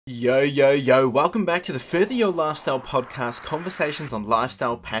Yo, yo, yo, welcome back to the Further Your Lifestyle podcast, conversations on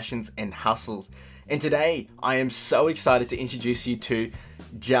lifestyle, passions, and hustles. And today, I am so excited to introduce you to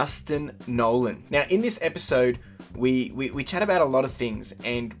Justin Nolan. Now, in this episode, we chat about a lot of things,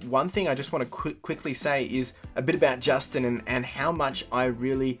 and one thing I just want to quickly say is a bit about Justin and how much I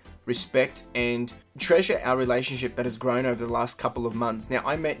really respect and treasure our relationship that has grown over the last couple of months. Now,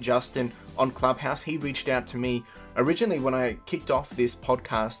 I met Justin on Clubhouse. He reached out to me originally when I kicked off this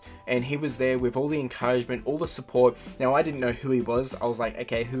podcast, and he was there with all the encouragement, all the support. Now, I didn't know who he was. I was like,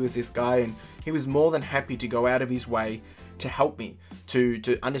 okay, who is this guy? And he was more than happy to go out of his way to help me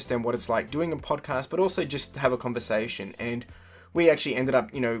to understand what it's like doing a podcast, but also just to have a conversation. And we actually ended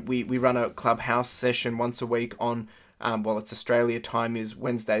up, we run a Clubhouse session once a week on, it's Australia time is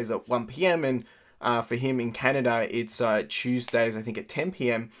Wednesdays at 1 p.m. And for him in Canada, it's Tuesdays, I think at 10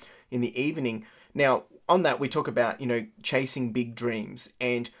 p.m. in the evening. Now, on that, we talk about, chasing big dreams.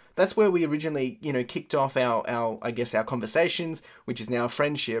 And that's where we originally, kicked off our conversations, which is now a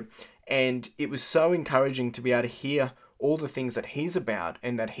friendship. And it was so encouraging to be able to hear all the things that he's about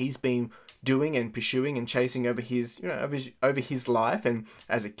and that he's been doing and pursuing and chasing over his, over his life, and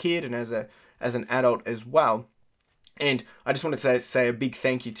as a kid and as an adult as well. And I just wanted to say a big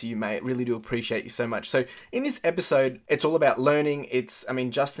thank you to you, mate. Really do appreciate you so much. So in this episode, it's all about learning.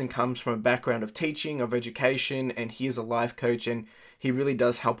 Justin comes from a background of teaching, of education, and he is a life coach, and he really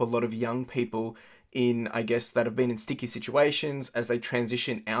does help a lot of young people that have been in sticky situations as they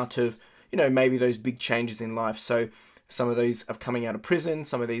transition out of, maybe those big changes in life. So some of these are coming out of prison.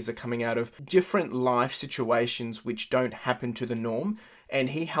 Some of these are coming out of different life situations which don't happen to the norm.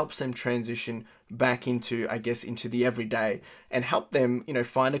 And he helps them transition back into the everyday and help them,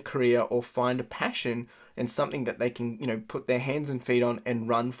 find a career or find a passion and something that they can, put their hands and feet on and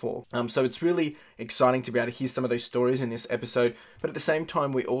run for. So it's really exciting to be able to hear some of those stories in this episode. But at the same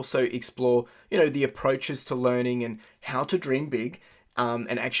time, we also explore, the approaches to learning and how to dream big.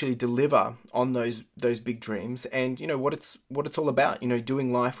 And actually deliver on those big dreams, and what it's all about,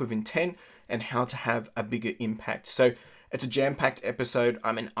 doing life with intent and how to have a bigger impact. So it's a jam-packed episode.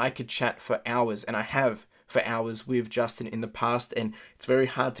 I could chat for hours, and I have for hours with Justin in the past, and it's very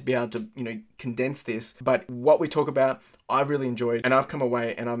hard to be able to condense this. But what we talk about, I really enjoyed, and I've come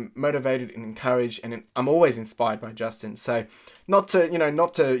away and I'm motivated and encouraged, and I'm always inspired by Justin. So not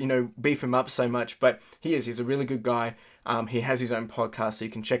to beef him up so much, but he's a really good guy. He has his own podcast, so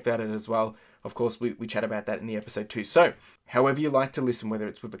you can check that out as well. Of course, we chat about that in the episode too. So however you like to listen, whether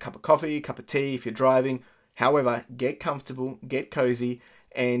it's with a cup of coffee, cup of tea, if you're driving, however, get comfortable, get cozy.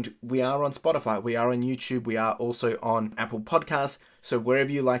 And we are on Spotify, we are on YouTube, we are also on Apple Podcasts. So wherever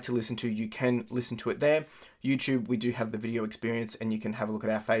you like to listen to, you can listen to it there. YouTube, we do have the video experience, and you can have a look at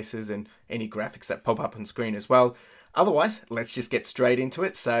our faces and any graphics that pop up on screen as well. Otherwise, let's just get straight into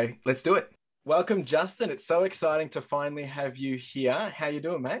it. So let's do it. Welcome, Justin. It's so exciting to finally have you here. How you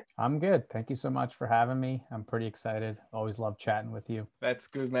doing, mate? I'm good. Thank you so much for having me. I'm pretty excited. Always love chatting with you. That's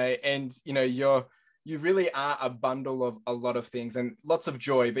good, mate. And you really are a bundle of a lot of things and lots of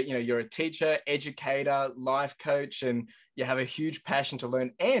joy, but you're a teacher, educator, life coach, and you have a huge passion to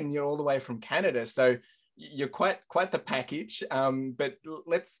learn, and you're all the way from Canada. So you're quite the package. But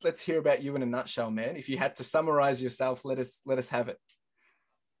let's hear about you in a nutshell, man. If you had to summarize yourself, let us have it.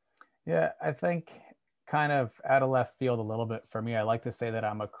 Yeah, I think kind of out of left field a little bit for me, I like to say that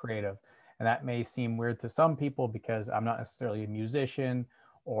I'm a creative. And that may seem weird to some people because I'm not necessarily a musician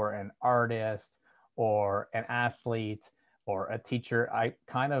or an artist or an athlete or a teacher. I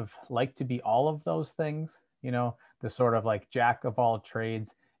kind of like to be all of those things, the sort of like jack of all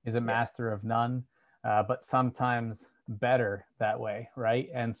trades is a master of none, but sometimes better that way, right?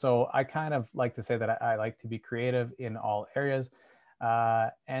 And so I kind of like to say that I like to be creative in all areas.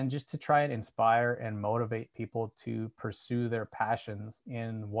 And just to try and inspire and motivate people to pursue their passions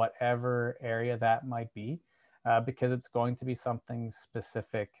in whatever area that might be, because it's going to be something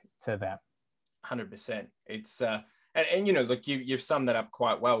specific to them. 100%. It's look, you've summed that up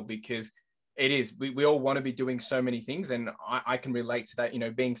quite well, because it is, we all want to be doing so many things, and I can relate to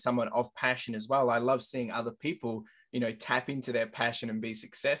that, being someone of passion as well. I love seeing other people, tap into their passion and be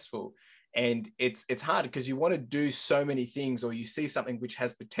successful. And it's hard because you want to do so many things, or you see something which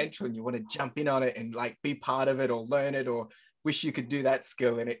has potential and you want to jump in on it and like be part of it or learn it or wish you could do that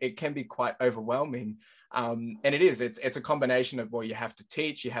skill. And it can be quite overwhelming. And it's a combination of, well, you have to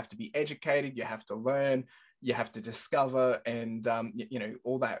teach, you have to be educated, you have to learn, you have to discover, and,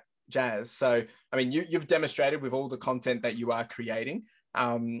 all that jazz. So, you've demonstrated with all the content that you are creating,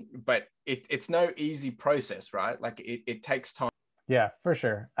 but it's no easy process, right? Like it takes time. Yeah, for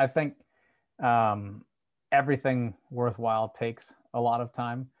sure. I think everything worthwhile takes a lot of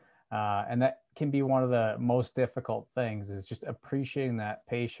time. And that can be one of the most difficult things, is just appreciating that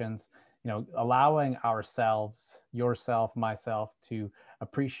patience, allowing ourselves, yourself, myself, to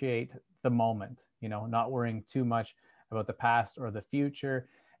appreciate the moment, not worrying too much about the past or the future.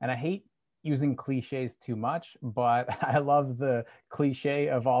 And I hate using cliches too much, but I love the cliche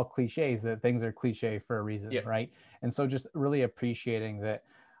of all cliches, that things are cliche for a reason, Yeah. right? And so just really appreciating that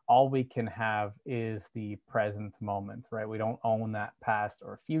all we can have is the present moment, right? We don't own that past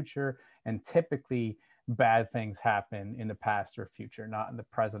or future. And typically, bad things happen in the past or future, not in the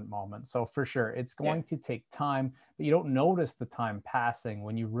present moment. So, for sure, it's Yeah. going to take time, but you don't notice the time passing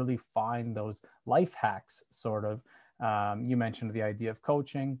when you really find those life hacks, sort of. You mentioned the idea of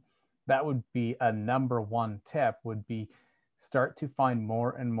coaching. That would be a number one tip, would be start to find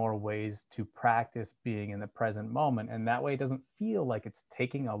more and more ways to practice being in the present moment. And that way it doesn't feel like it's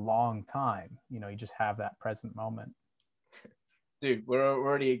taking a long time. You just have that present moment. Dude, we're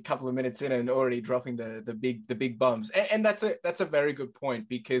already a couple of minutes in and already dropping the big bombs. And that's a very good point,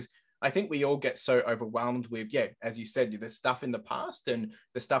 because I think we all get so overwhelmed with, yeah, as you said, the stuff in the past and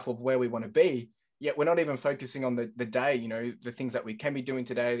the stuff of where we want to be. Yet we're not even focusing on the day, the things that we can be doing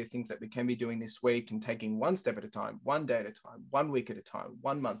today, the things that we can be doing this week, and taking one step at a time, one day at a time, 1 week at a time,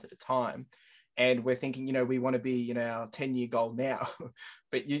 1 month at a time. And we're thinking, we want to be, our 10-year goal now.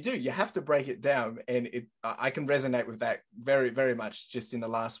 But you have to break it down. And I can resonate with that very, very much just in the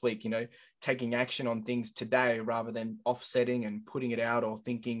last week, taking action on things today rather than offsetting and putting it out, or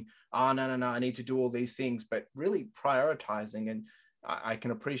thinking, oh, no, I need to do all these things, but really prioritizing. And I can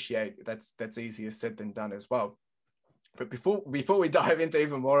appreciate that's easier said than done as well. But before we dive into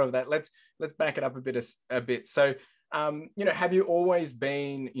even more of that, let's back it up a bit. So, have you always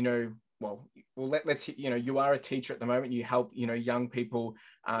been, let's you are a teacher at the moment. You help young people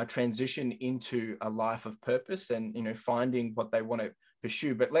transition into a life of purpose and finding what they want to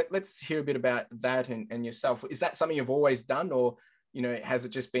pursue. But let's hear a bit about that and yourself. Is that something you've always done, or has it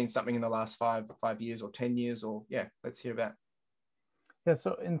just been something in the last 5 years or 10 years? Or yeah, let's hear about. Yeah,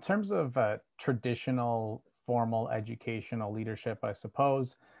 so in terms of traditional formal educational leadership, I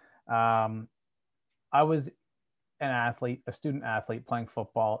suppose, um, I was an athlete, a student athlete playing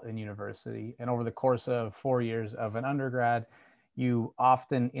football in university. And over the course of 4 years of an undergrad, you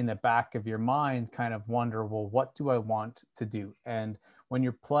often in the back of your mind kind of wonder, well, what do I want to do? And when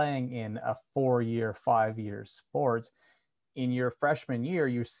you're playing in a 4 year, 5 year sport, in your freshman year,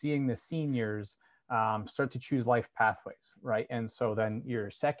 you're seeing the seniors start to choose life pathways, right? And so then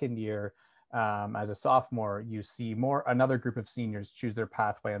your second year, as a sophomore, you see another group of seniors choose their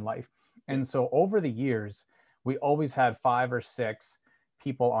pathway in life. And so over the years, we always had 5 or 6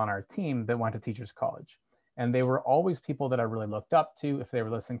 people on our team that went to teachers college. And they were always people that I really looked up to. If they were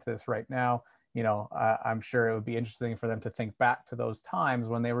listening to this right now, I'm sure it would be interesting for them to think back to those times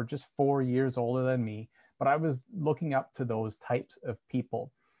when they were just 4 years older than me. But I was looking up to those types of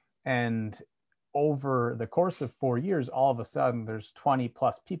people. And over the course of 4 years, all of a sudden there's 20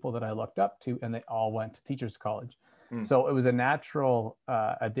 plus people that I looked up to, and they all went to teachers college. So it was a natural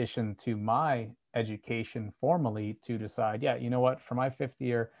addition to my education formally to decide, yeah, you know what, for my 5th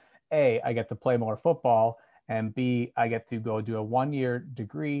year, A, I get to play more football, and B, I get to go do a 1 year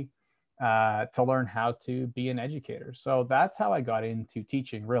degree to learn how to be an educator. So that's how I got into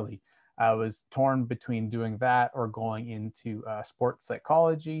teaching, really. I was torn between doing that or going into sports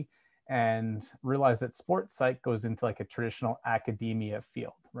psychology, and realized that sports psych goes into like a traditional academia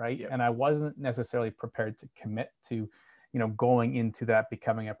field, right? Yep. And I wasn't necessarily prepared to commit to, going into that,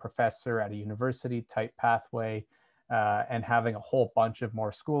 becoming a professor at a university type pathway, and having a whole bunch of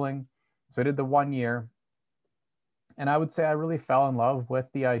more schooling. So I did the 1 year, and I would say I really fell in love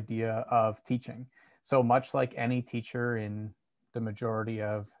with the idea of teaching. So much like any teacher in the majority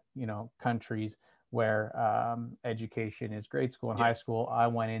of countries where education is grade school and high school, I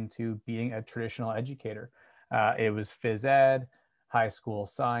went into being a traditional educator. It was phys ed, high school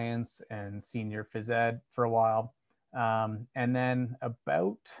science, and senior phys ed for a while. And then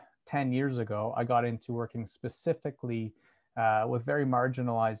about 10 years ago, I got into working specifically with very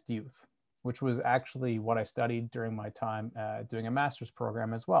marginalized youth, which was actually what I studied during my time doing a master's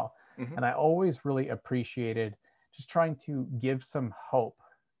program as well. Mm-hmm. And I always really appreciated just trying to give some hope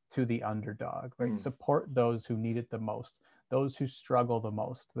to the underdog, right? Support those who need it the most, those who struggle the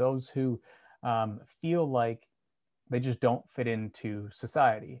most, those who feel like they just don't fit into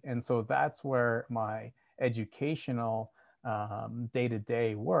society. And so that's where my educational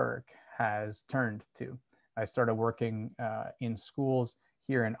day-to-day work has turned to. I started working in schools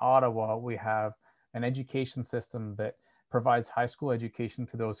here in Ottawa. We have an education system that provides high school education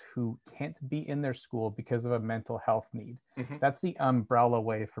to those who can't be in their school because of a mental health need. That's the umbrella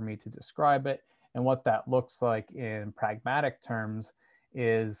way for me to describe it. And what that looks like in pragmatic terms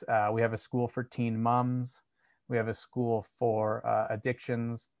is we have a school for teen moms. We have a school for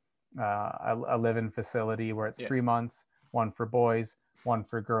addictions, a live-in facility where it's 3 months, one for boys, one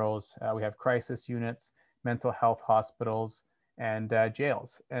for girls. We have crisis units, mental health hospitals, and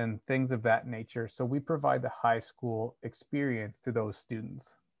jails and things of that nature. So we provide the high school experience to those students.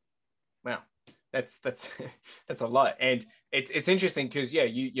 Wow, that's that's a lot, and it's interesting because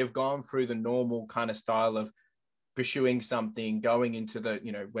you've gone through the normal kind of style of pursuing something, going into the,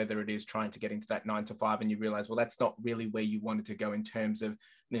 whether it is trying to get into that 9 to 5, and you realize, well, that's not really where you wanted to go in terms of,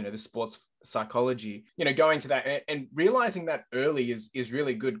 the sports psychology, going to that and realizing that early is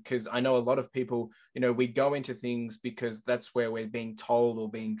really good. Because I know a lot of people, we go into things because that's where we're being told or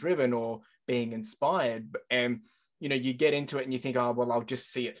being driven or being inspired. And, you get into it and you think, oh, well, I'll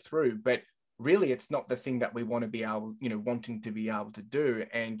just see it through. But really, it's not the thing that we want to be able, wanting to be able to do.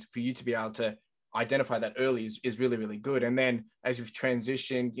 And for you to be able to identify that early is really, really good. And then as you've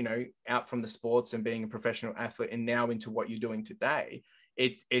transitioned, out from the sports and being a professional athlete and now into what you're doing today,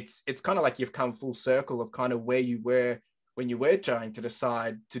 it's kind of like you've come full circle of kind of where you were when you were trying to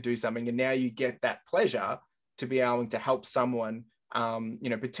decide to do something. And now you get that pleasure to be able to help someone,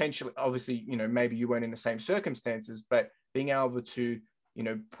 potentially, obviously, maybe you weren't in the same circumstances, but being able to,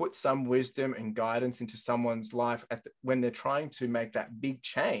 put some wisdom and guidance into someone's life when they're trying to make that big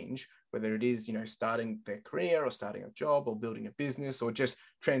change, whether it is, starting their career or starting a job or building a business or just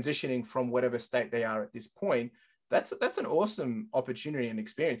transitioning from whatever state they are at this point. That's an awesome opportunity and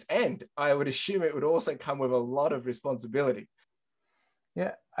experience. And I would assume it would also come with a lot of responsibility.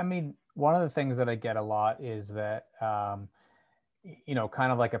 Yeah. I mean, one of the things that I get a lot is that,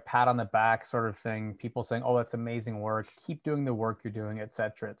 kind of like a pat on the back sort of thing, people saying, oh, that's amazing work, keep doing the work you're doing, et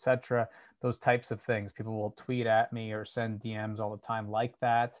cetera, those types of things. People will tweet at me or send DMs all the time like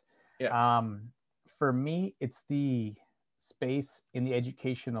that. Yeah. For me, it's the space in the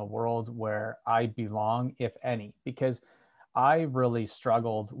educational world where I belong, if any, because I really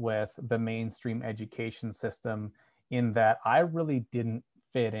struggled with the mainstream education system in that I really didn't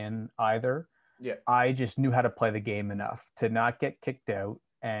fit in either. Yeah. I just knew how to play the game enough to not get kicked out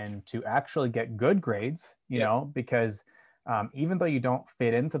and to actually get good grades, because even though you don't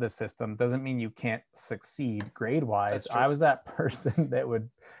fit into the system doesn't mean you can't succeed grade wise. I was that person that would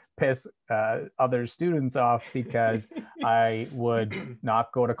piss other students off because I would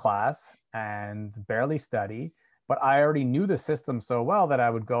not go to class and barely study, but I already knew the system so well that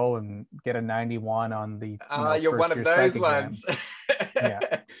I would go and get a 91 on the you're one of those ones. Yeah.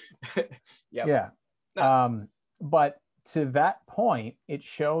 Yep. Yeah. No. But to that point, it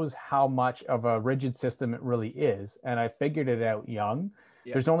shows how much of a rigid system it really is. And I figured it out young.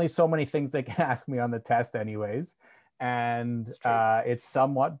 Yep. There's only so many things they can ask me on the test anyways. And it's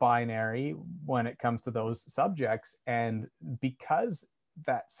somewhat binary when it comes to those subjects. And because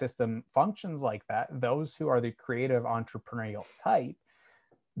that system functions like that, those who are the creative entrepreneurial type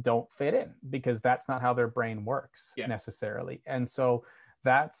don't fit in because that's not how their brain works necessarily. And so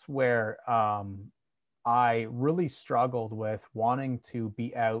that's where I really struggled with wanting to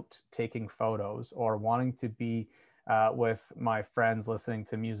be out taking photos or wanting to be with my friends listening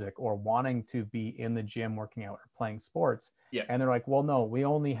to music or wanting to be in the gym working out or playing sports. Yeah. And they're like, well, no, we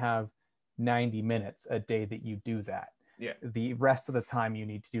only have 90 minutes a day that you do that. Yeah. The rest of the time you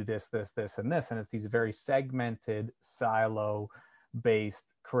need to do this, this, this, and this. And it's these very segmented, silo-based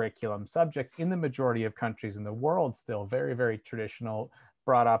curriculum subjects in the majority of countries in the world, still very, very traditional,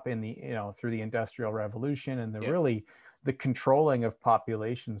 brought up in the, through the Industrial Revolution and really the controlling of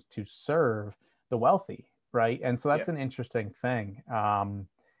populations to serve the wealthy, right? And so that's an interesting thing. And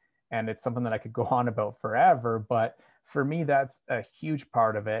it's something that I could go on about forever, but for me, that's a huge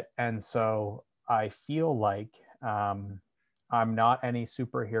part of it. And so I feel like I'm not any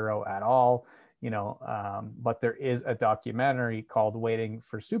superhero at all, but there is a documentary called Waiting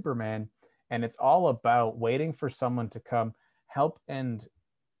for Superman, and it's all about waiting for someone to come help and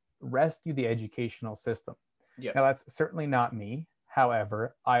rescue the educational system. Yeah. Now, that's certainly not me.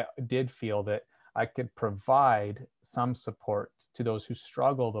 However, I did feel that I could provide some support to those who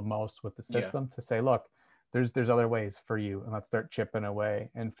struggle the most with the system to say, look, there's other ways for you, and let's start chipping away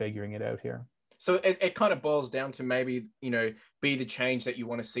and figuring it out here. So it kind of boils down to maybe, be the change that you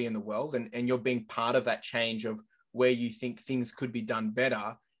want to see in the world, and you're being part of that change of where you think things could be done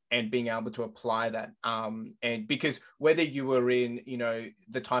better. and being able to apply that. And because whether you were in,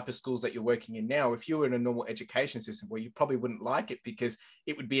 the type of schools that you're working in now, if you were in a normal education system, well, you probably wouldn't like it because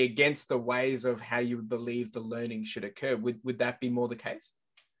it would be against the ways of how you would believe the learning should occur. Would that be more the case?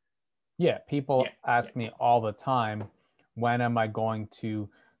 Yeah, people Yeah, ask me all the time, when am I going to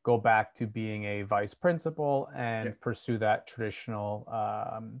go back to being a vice principal yeah, and pursue that traditional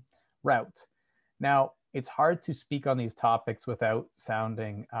route? Now, it's hard to speak on these topics without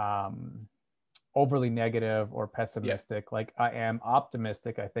sounding overly negative or yeah, pessimistic. Like, I am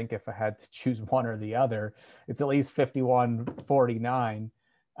optimistic. I think if I had to choose one or the other, it's at least 51-49.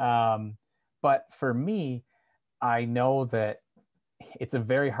 But for me, I know that it's a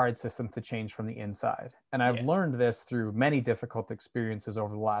very hard system to change from the inside. And I've yes, learned this through many difficult experiences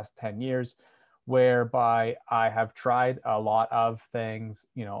over the last 10 years, whereby I have tried a lot of things,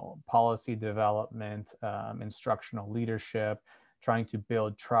 policy development, instructional leadership, trying to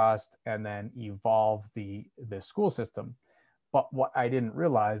build trust and then evolve the school system. But what I didn't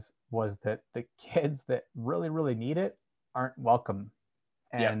realize was that the kids that really, really need it aren't welcome.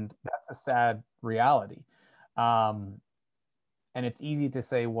 yeah, And that's a sad reality. Um, and it's easy to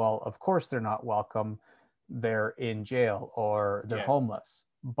say, well, of course they're not welcome. They're in jail or they're yeah, homeless.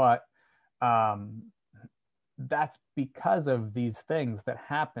 But um, that's because of these things that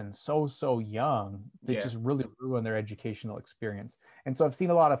happen so young that yeah, just really ruin their educational experience. And so I've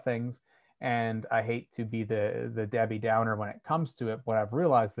seen a lot of things, and I hate to be the Debbie Downer when it comes to it, but I've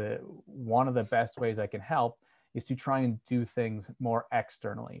realized that one of the best ways I can help is to try and do things more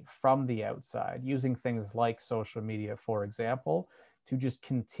externally from the outside, using things like social media, for example, to just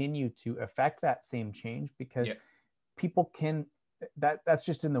continue to affect that same change, because yeah. people can, that's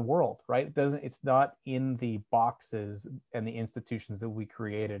just in the world, right? It's not in the boxes and the institutions that we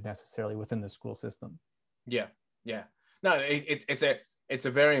created necessarily within the school system. Yeah, yeah. No, it's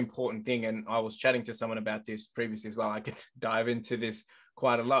a very important thing, and I was chatting to someone about this previously as well. I could dive into this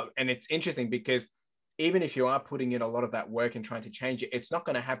quite a lot, and it's interesting because even if you are putting in a lot of that work and trying to change it, it's not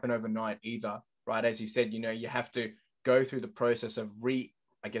going to happen overnight either, right? As you said, you have to go through the process of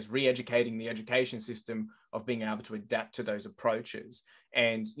re-educating the education system, of being able to adapt to those approaches.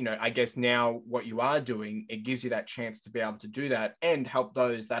 And I guess now what you are doing, it gives you that chance to be able to do that and help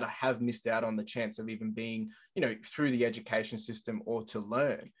those that have missed out on the chance of even being through the education system or to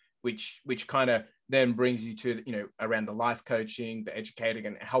learn, which kind of then brings you to around the life coaching, the educating,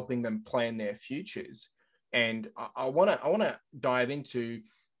 and helping them plan their futures. And I want to dive into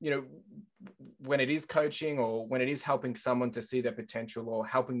when it is coaching or when it is helping someone to see their potential or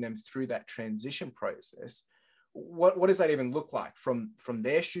helping them through that transition process. What does that even look like from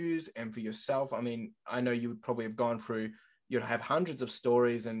their shoes and for yourself? I mean, I know you would probably have gone through, you'd have hundreds of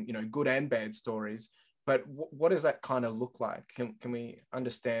stories and good and bad stories, but what does that kind of look like? Can we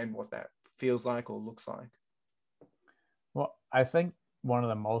understand what that feels like or looks like? Well, I think one of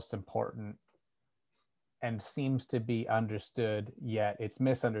the most important and seems to be understood, yet it's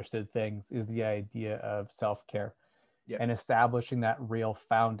misunderstood things, is the idea of self-care Yeah, and establishing that real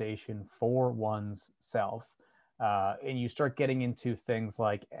foundation for one's self. And you start getting into things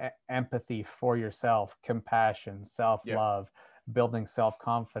like empathy for yourself, compassion, yeah, self-love, building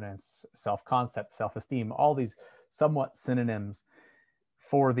self-confidence, self-concept, self-esteem, all these somewhat synonyms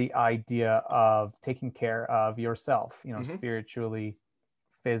for the idea of taking care of yourself, mm-hmm. spiritually,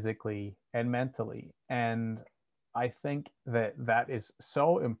 physically, and mentally. And I think that that is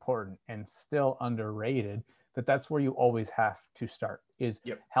so important and still underrated, that that's where you always have to start, is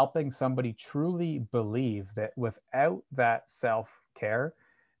Yep, helping somebody truly believe that without that self-care,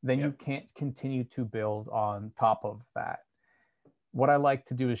 then you yep, can't continue to build on top of that. What I like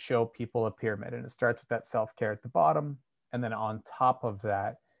to do is show people a pyramid, and it starts with that self-care at the bottom, and then on top of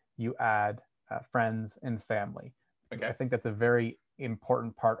that you add friends and family, because I okay, think that's a very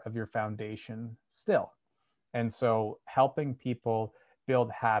important part of your foundation still. And so helping people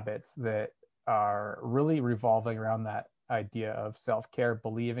build habits that are really revolving around that idea of self-care,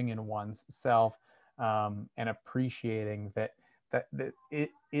 believing in one's self, and appreciating that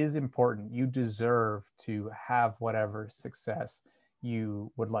it is important. You deserve to have whatever success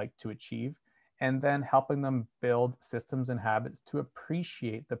you would like to achieve, and then helping them build systems and habits to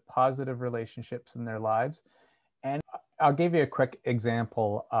appreciate the positive relationships in their lives. And I'll give you a quick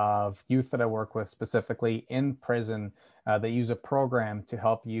example of youth that I work with specifically in prison. They use a program to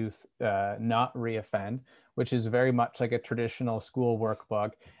help youth not reoffend, which is very much like a traditional school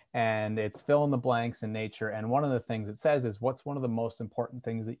workbook. And it's fill in the blanks in nature. And one of the things it says is, what's one of the most important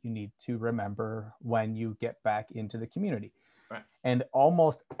things that you need to remember when you get back into the community? Right. And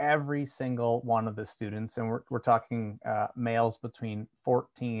almost every single one of the students, and we're talking males between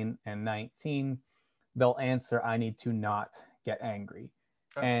 14 and 19, they'll answer, I need to not get angry.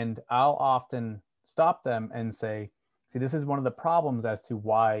 Okay. And I'll often stop them and say, see, this is one of the problems as to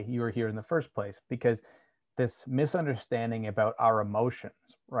why you are here in the first place, because this misunderstanding about our emotions,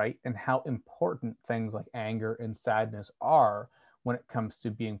 right? And how important things like anger and sadness are when it comes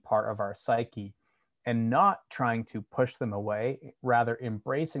to being part of our psyche, and not trying to push them away, rather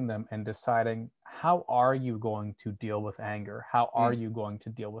embracing them and deciding, how are you going to deal with anger? How are Mm. you going to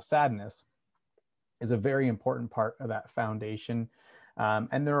deal with sadness? Is a very important part of that foundation.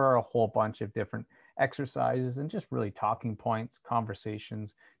 And there are a whole bunch of different exercises and just really talking points,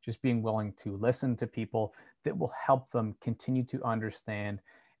 conversations, just being willing to listen to people that will help them continue to understand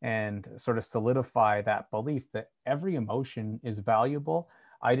and sort of solidify that belief that every emotion is valuable.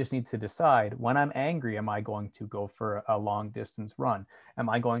 I just need to decide, when I'm angry, am I going to go for a long distance run? Am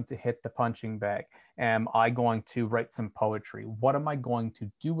I going to hit the punching bag? Am I going to write some poetry? What am I going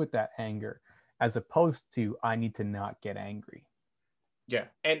to do with that anger? As opposed to, I need to not get angry. Yeah,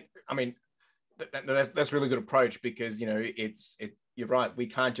 and I mean, that's really good approach, because you're right. We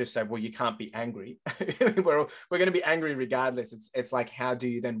can't just say, well, you can't be angry. We're going to be angry regardless. It's like, how do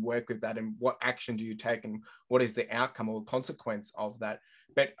you then work with that, and what action do you take, and what is the outcome or consequence of that?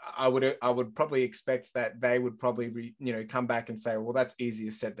 But I would probably expect that they would probably come back and say, well, that's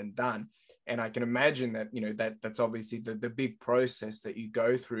easier said than done. And I can imagine that that's obviously the big process that you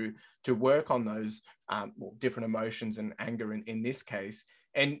go through to work on those different emotions, and anger in this case.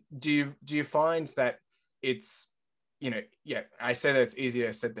 And do you find that it's, yeah, I say that it's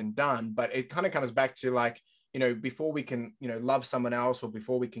easier said than done, but it kind of comes back to, like, before we can, love someone else, or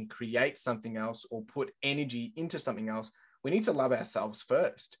before we can create something else or put energy into something else, we need to love ourselves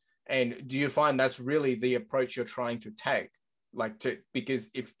first. And do you find that's really the approach you're trying to take? Because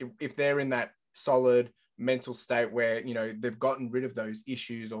if they're in that solid mental state where, they've gotten rid of those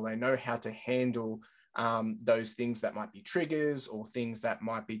issues, or they know how to handle those things that might be triggers, or things that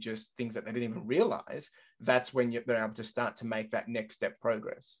might be just things that they didn't even realize, that's when they're able to start to make that next step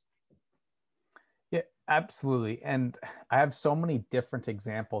progress. Yeah, absolutely. And I have so many different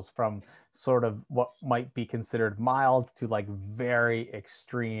examples, from sort of what might be considered mild to like very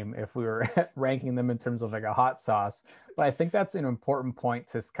extreme, if we were ranking them in terms of like a hot sauce. But I think that's an important point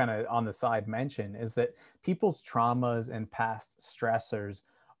to kind of on the side mention, is that people's traumas and past stressors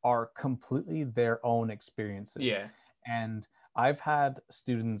are completely their own experiences. Yeah. And I've had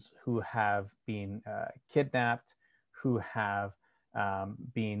students who have been kidnapped, who have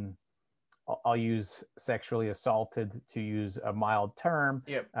been, I'll use sexually assaulted to use a mild term,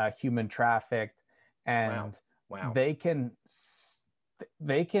 Yep. human trafficked, Wow. and Wow. they can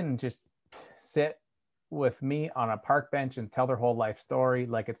they can just sit with me on a park bench and tell their whole life story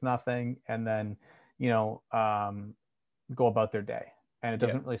like it's nothing, and then you know um, go about their day, and it Yeah.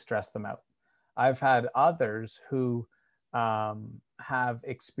 doesn't really stress them out. I've had others who have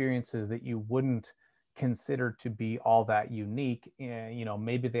experiences that you wouldn't consider to be all that unique.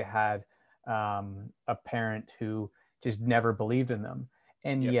 Maybe they had a parent who just never believed in them,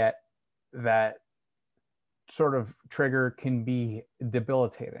 and Yep. yet that sort of trigger can be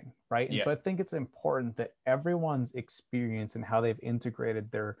debilitating, right? And Yeah. so I think it's important that everyone's experience and how they've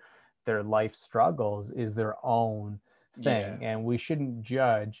integrated their life struggles is their own Yeah. thing, and we shouldn't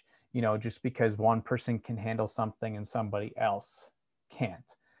judge, just because one person can handle something and somebody else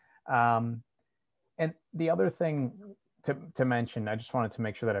can't. Um, and the other thing to mention, I just wanted to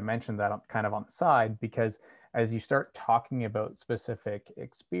make sure that I mentioned that kind of on the side, because as you start talking about specific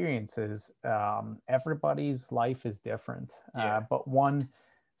experiences, everybody's life is different. Yeah. But one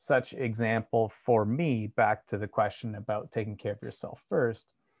such example for me, back to the question about taking care of yourself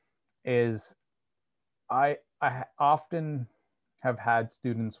first, is I often have had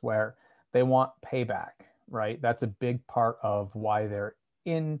students where they want payback, right? That's a big part of why they're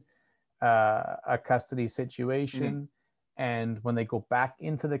in a custody Mhm. situation. And when they go back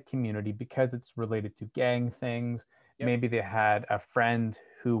into the community, because it's related to gang things, Yep. maybe they had a friend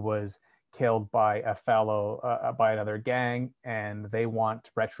who was killed by a fellow, by another gang, and they want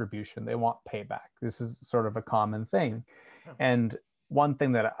retribution, they want payback. This is sort of a common thing. Oh. And one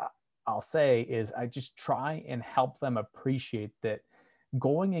thing that I'll say is, I just try and help them appreciate that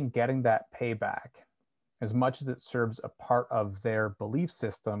going and getting that payback, as much as it serves a part of their belief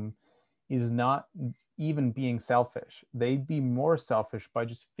system, is not even being selfish. They'd be more selfish by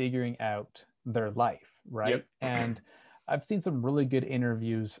just figuring out their life, right? Yep. And I've seen some really good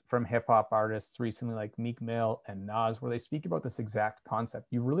interviews from hip hop artists recently, like Meek Mill and Nas, where they speak about this exact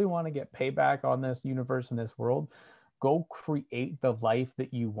concept. You really want to get payback on this universe and this world? go create the life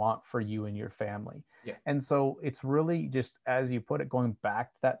that you want for you and your family. Yeah. And so it's really just, as you put it, going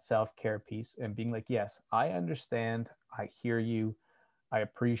back to that self-care piece and being like, yes, I understand, I hear you, I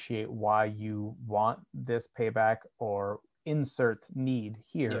appreciate why you want this payback or insert need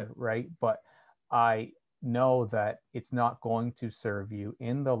Yeah. here, right? But I know that it's not going to serve you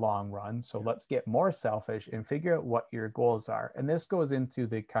in the long run. So let's get more selfish and figure out what your goals are. And this goes into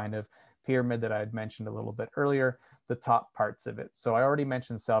the kind of pyramid that I had mentioned a little bit earlier, the top parts of it. So I already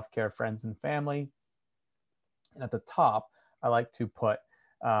mentioned self-care, friends and family. And at the top, I like to put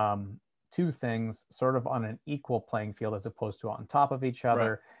two things sort of on an equal playing field as opposed to on top of each Right.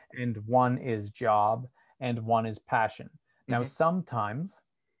 other. And one is job and one is passion. Now, Mm-hmm. sometimes,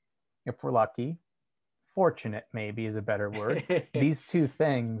 if we're lucky, fortunate maybe is a better word, these two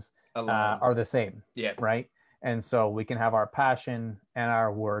things Align. are the same, Yeah. right? And so we can have our passion and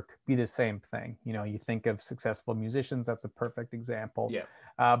our work be the same thing. You know, you think of successful musicians, that's a perfect example. Yeah.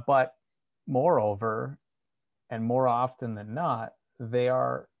 But moreover, and more often than not, they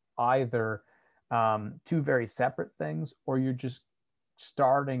are either two very separate things, or you're just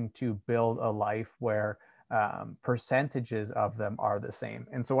starting to build a life where percentages of them are the same.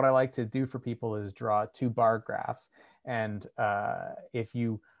 And so what I like to do for people is draw two bar graphs. And if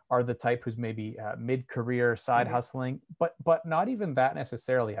you are the type who's maybe mid-career side Mm-hmm. hustling, but not even that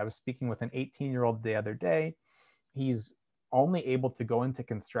necessarily. I was speaking with an 18-year-old the other day. He's only able to go into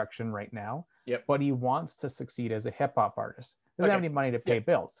construction right now, Yep. but he wants to succeed as a hip hop artist. Doesn't have Okay. any money to pay Yep.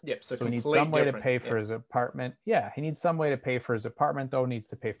 bills. Yep. So So he needs complete some way to different. pay for Yep. his apartment. Yeah, he needs some way to pay for his apartment, though, needs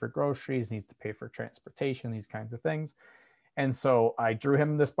to pay for groceries, needs to pay for transportation, these kinds of things. And so I drew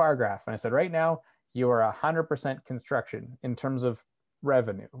him this bar graph and I said, right now, you are 100% construction in terms of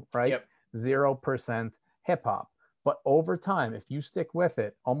revenue, right? Yep. 0% hip hop. But over time, if you stick with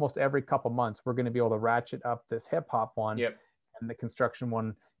it, almost every couple months, we're going to be able to ratchet up this hip hop one, Yep. and the construction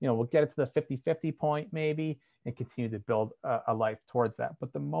one, you know, we'll get it to the 50-50 point maybe and continue to build a life towards that.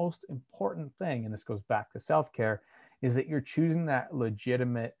 But the most important thing, and this goes back to self-care, is that you're choosing that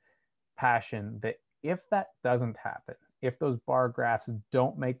legitimate passion that if that doesn't happen, if those bar graphs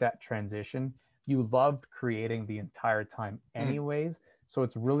don't make that transition, you loved creating the entire time Mm. anyways. So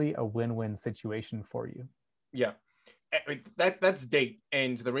it's really a win-win situation for you. Yeah. That's deep.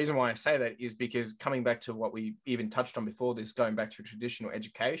 And the reason why I say that is because coming back to what we even touched on before this, going back to traditional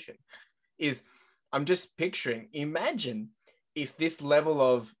education, is I'm just picturing, imagine if this level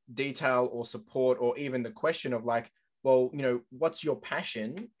of detail or support, or even the question of like, well, you know, what's your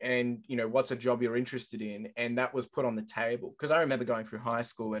passion and, you know, what's a job you're interested in? And that was put on the table. Because I remember going through high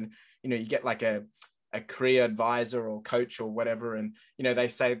school and, you know, you get like a career advisor or coach or whatever. And, you know, they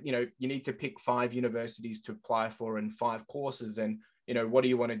say, you know, you need to pick 5 universities to apply for and 5 courses. And, you know, what do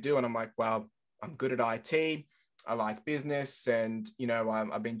you want to do? And I'm like, well, I'm good at IT. I like business, and, you know,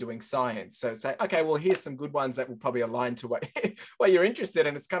 I've been doing science. So say, okay, well, here's some good ones that will probably align to what, what you're interested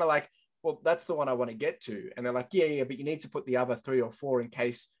in. It's kind of like, well, that's the one I want to get to. And they're like, yeah, but you need to put the other 3 or 4 in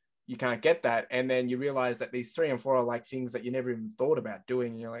case you can't get that. And then you realize that these 3 and 4 are like things that you never even thought about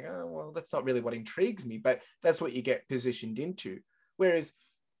doing. And you're like, oh, well, that's not really what intrigues me, but that's what you get positioned into. Whereas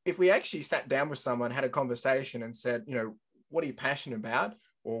if we actually sat down with someone, had a conversation and said, you know, what are you passionate about?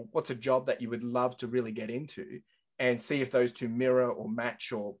 Or what's a job that you would love to really get into, and see if those two mirror or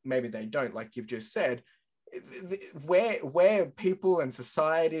match, or maybe they don't, like you've just said, where people and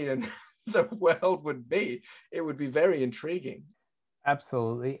society and the world would be, it would be very intriguing.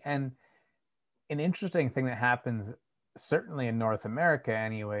 Absolutely. And an interesting thing that happens, certainly in North America,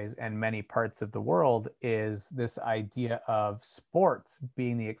 anyways, and many parts of the world, is this idea of sports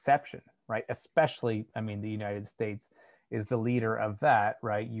being the exception, right? Especially, I mean, the United States is the leader of that,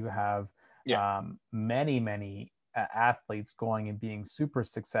 right? You have Yeah. many athletes going and being super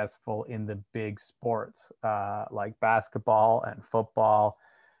successful in the big sports like basketball and football,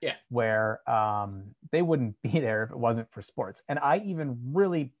 Yeah. where they wouldn't be there if it wasn't for sports. And I even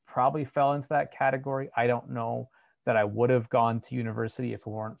really probably fell into that category. I don't know that I would have gone to university if it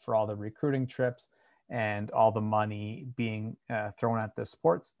weren't for all the recruiting trips and all the money being thrown at the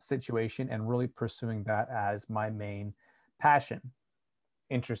sports situation, and really pursuing that as my main passion.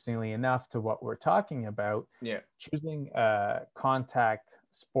 Interestingly enough, to what we're talking about, Yeah. choosing a contact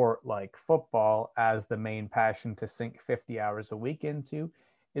sport like football as the main passion to sink 50 hours a week into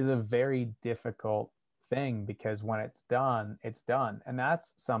is a very difficult thing, because when it's done, it's done. And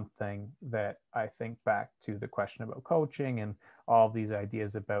that's something that I think back to the question about coaching and all of these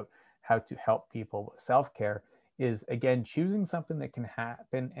ideas about how to help people with self-care, is again choosing something that can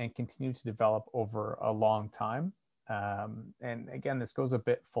happen and continue to develop over a long time. And again, this goes a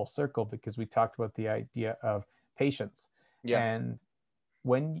bit full circle, because we talked about the idea of patience. Yeah. And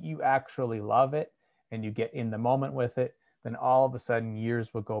when you actually love it and you get in the moment with it, then all of a sudden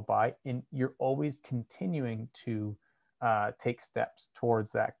years will go by and you're always continuing to take steps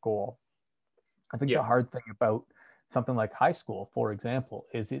towards that goal. I think Yeah. the hard thing about something like high school, for example,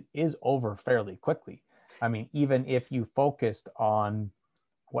 is it is over fairly quickly. I mean, even if you focused on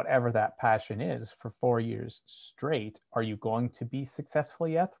whatever that passion is for 4 years straight, are you going to be successful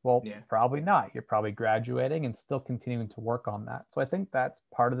yet? Well, Yeah. probably not. You're probably graduating and still continuing to work on that. So I think that's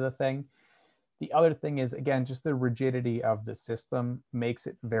part of the thing. The other thing is, again, just the rigidity of the system makes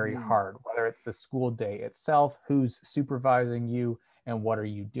it very Mm. hard, whether it's the school day itself, who's supervising you, and what are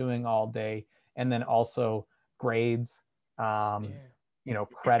you doing all day. And then also grades, um, Yeah.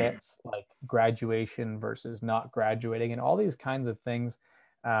 credits like graduation versus not graduating, and all these kinds of things.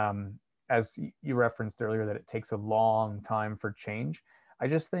 Um, as you referenced earlier, that it takes a long time for change. I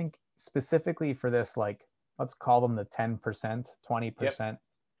just think specifically for this, like, let's call them the 10%, Yep. 20%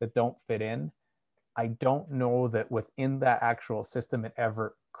 that don't fit in. I don't know that within that actual system it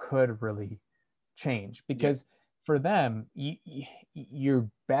ever could really change Yep. because for them, you're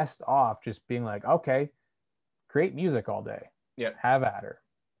best off just being like, okay, create music all day, Yep. have at her.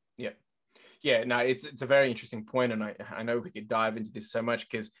 Yep. Yeah, no, it's a very interesting point, and I know we could dive into this so much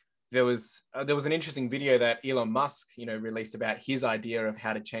because there was an interesting video that Elon Musk released about his idea of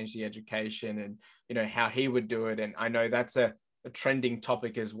how to change the education and how he would do it, and I know that's a trending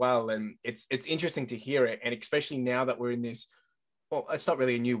topic as well, and it's interesting to hear it, and especially now that we're in this, well, it's not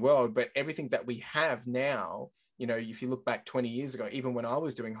really a new world, but everything that we have now. If you look back 20 years ago, even when I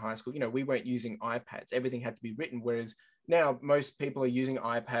was doing high school, we weren't using iPads. Everything had to be written. Whereas now most people are using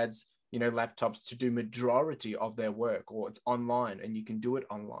iPads, laptops to do majority of their work, or it's online and you can do it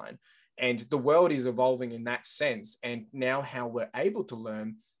online. And the world is evolving in that sense. And now how we're able to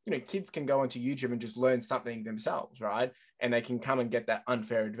learn, kids can go onto YouTube and just learn something themselves, right? And they can come and get that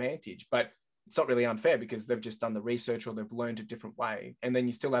unfair advantage. But it's not really unfair because they've just done the research or they've learned a different way. And then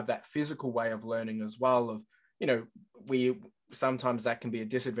you still have that physical way of learning as well of, we sometimes that can be a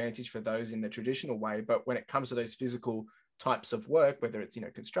disadvantage for those in the traditional way. But when it comes to those physical types of work, whether it's,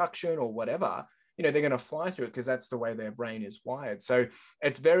 construction or whatever, they're going to fly through it because that's the way their brain is wired. So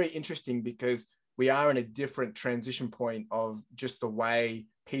it's very interesting because we are in a different transition point of just the way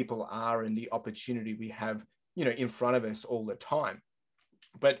people are and the opportunity we have, in front of us all the time.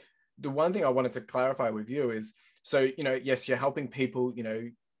 But the one thing I wanted to clarify with you is, so, yes, you're helping people,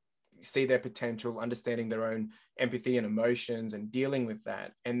 see their potential, understanding their own empathy and emotions and dealing with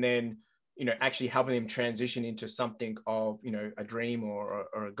that. And then, actually helping them transition into something of, a dream or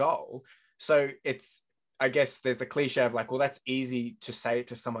a goal. So it's, I guess there's a cliche of like, well, that's easy to say it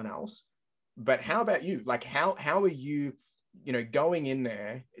to someone else. But how about you? Like, how are you, going in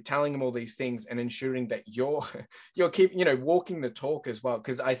there, telling them all these things and ensuring that you're you're keep, walking the talk as well?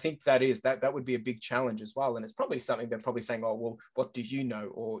 Because I think that would be a big challenge as well. And it's probably something they're probably saying, oh, well, what do you know?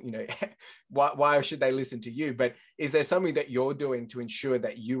 Or, why should they listen to you? But is there something that you're doing to ensure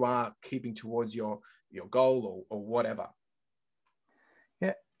that you are keeping towards your goal or whatever?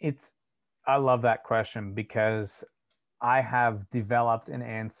 Yeah, I love that question because I have developed an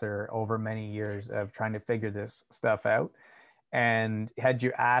answer over many years of trying to figure this stuff out. And had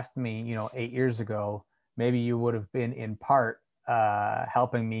you asked me, 8 years ago, maybe you would have been in part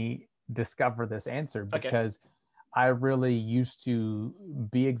helping me discover this answer Okay. because I really used to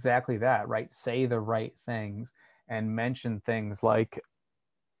be exactly that, right? Say the right things and mention things like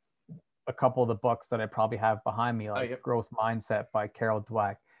a couple of the books that I probably have behind me, Oh, like yep. Growth Mindset by Carol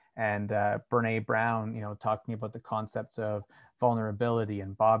Dweck and Brene Brown, talking about the concepts of vulnerability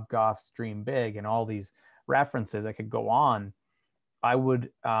and Bob Goff's Dream Big and all these references. I could go on. I would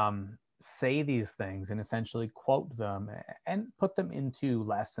say these things and essentially quote them and put them into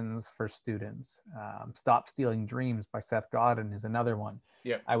lessons for students. Stop Stealing Dreams by Seth Godin is another one.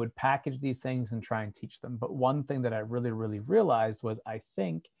 Yep. I would package these things and try and teach them. But one thing that I really, really realized was I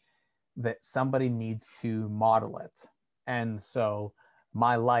think that somebody needs to model it. And so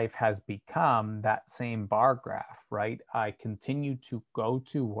my life has become that same bar graph, right? I continue to go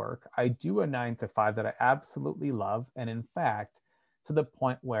to work. I do a 9 to 5 that I absolutely love. And in fact, to the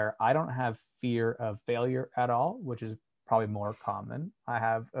point where I don't have fear of failure at all, which is probably more common. I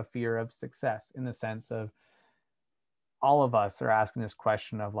have a fear of success in the sense of all of us are asking this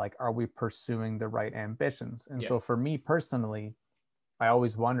question of like, are we pursuing the right ambitions? And Yep. so for me personally, I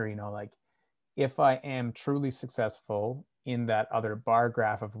always wonder, like if I am truly successful in that other bar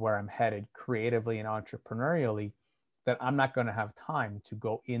graph of where I'm headed creatively and entrepreneurially, that I'm not going to have time to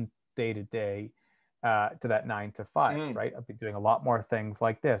go in day to day to that 9 to 5, Mm. right? I'll be doing a lot more things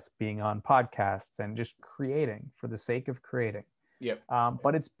like this, being on podcasts and just creating for the sake of creating. Yep.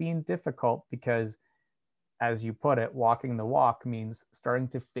 But it's been difficult because, as you put it, walking the walk means starting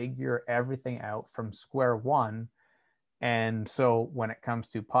to figure everything out from square one. And so when it comes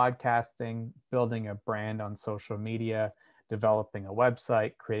to podcasting, building a brand on social media, developing a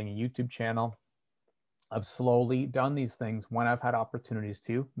website, creating a YouTube channel, I've slowly done these things when I've had opportunities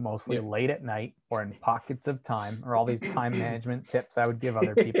to, mostly Yep. late at night or in pockets of time, or all these time management tips I would give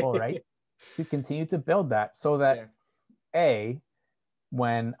other people, right? To continue to build that so that Yeah. A,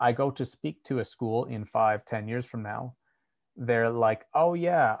 when I go to speak to a school in 5, 10 years from now, they're like, oh,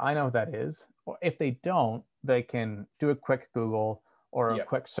 yeah, I know what that is. Or if they don't, they can do a quick Google or a Yep.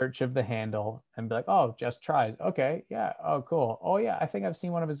 quick search of the handle and be like, oh, just tries. Okay. Yeah. Oh, cool. Oh, yeah. I think I've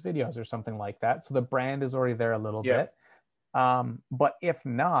seen one of his videos or something like that. So the brand is already there a little Yep. bit. But if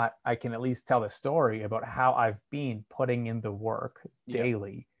not, I can at least tell the story about how I've been putting in the work Yep.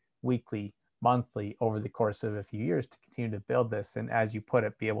 daily, weekly, monthly over the course of a few years to continue to build this. And as you put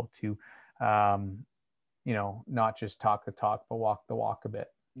it, be able to, not just talk the talk, but walk the walk a bit.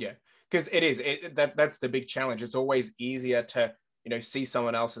 Yeah, because it is that's the big challenge. It's always easier to see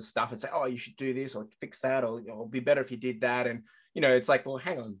someone else's stuff and say, oh, you should do this or fix that, or it'll be better if you did that. And it's like, well,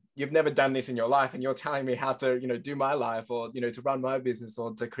 hang on, you've never done this in your life, and you're telling me how to do my life, or to run my business,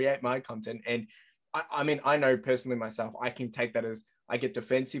 or to create my content. And I mean, I know personally myself, I can take that as I get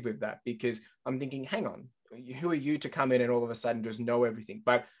defensive with that, because I'm thinking, hang on, who are you to come in and all of a sudden just know everything?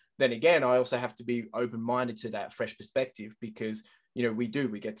 But then again, I also have to be open-minded to that fresh perspective, because we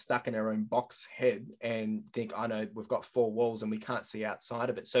get stuck in our own box head and think, I know we've got four walls and we can't see outside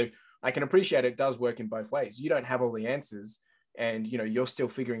of it. So I can appreciate it does work in both ways. You don't have all the answers, and you're still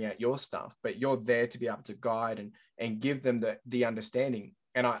figuring out your stuff, but you're there to be able to guide and give them the understanding.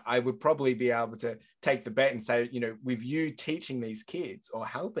 And I would probably be able to take the bet and say, with you teaching these kids or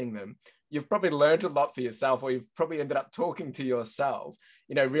helping them, you've probably learned a lot for yourself, or you've probably ended up talking to yourself,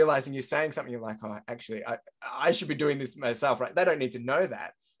 realizing you're saying something, you're like, oh, actually, I should be doing this myself, right? They don't need to know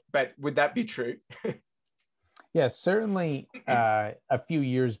that. But would that be true? Yeah, certainly a few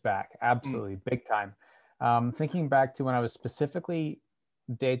years back, absolutely, big time. Thinking back to when I was specifically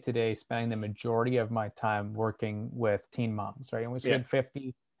day to day spending the majority of my time working with teen moms, right? And we had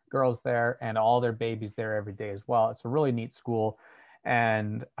 50 girls there and all their babies there every day as well. It's a really neat school.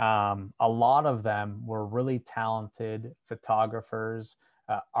 And a lot of them were really talented photographers,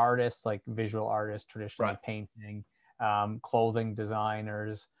 artists, like visual artists, traditionally Right. painting, clothing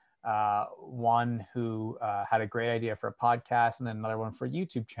designers, one who had a great idea for a podcast, and then another one for a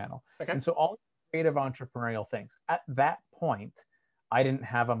YouTube channel. Okay. And so all creative entrepreneurial things. At that point, I didn't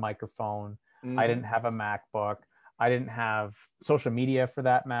have a microphone. Mm-hmm. I didn't have a MacBook. I didn't have social media for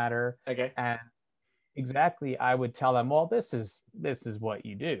that matter. Okay. And exactly, I would tell them, well, this is what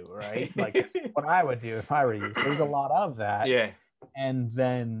you do, right? Like, this is what I would do if I were you. So there's a lot of that. Yeah. And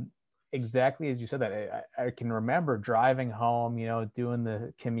then exactly as you said that, I can remember driving home, doing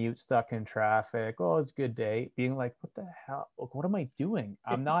the commute, stuck in traffic. Oh, it's a good day. Being like, what the hell? What am I doing?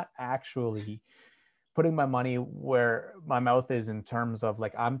 I'm not actually putting my money where my mouth is, in terms of,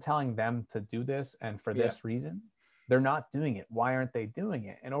 like, I'm telling them to do this, and for this reason, they're not doing it. Why aren't they doing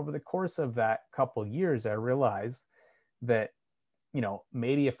it? And over the course of that couple years, I realized that,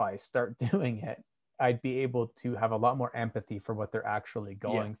 maybe if I start doing it, I'd be able to have a lot more empathy for what they're actually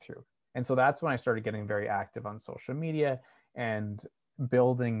going through. And so that's when I started getting very active on social media and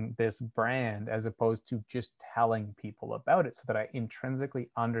building this brand, as opposed to just telling people about it, so that I intrinsically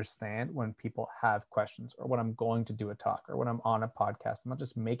understand when people have questions, or when I'm going to do a talk, or when I'm on a podcast. I'm not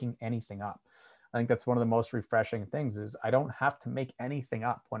just making anything up. I think that's one of the most refreshing things, is I don't have to make anything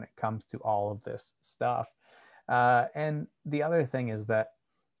up when it comes to all of this stuff. And the other thing is that,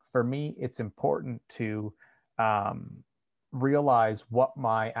 for me, it's important to realize what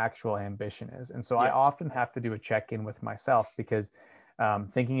my actual ambition is. And so I often have to do a check-in with myself, because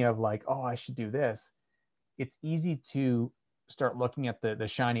thinking of, like, oh, I should do this, it's easy to start looking at the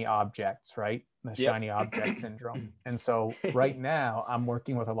shiny objects, right? The shiny object syndrome. And so right now I'm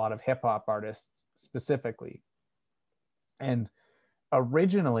working with a lot of hip hop artists specifically. And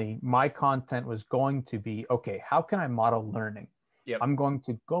originally my content was going to be, okay, how can I model learning? I'm going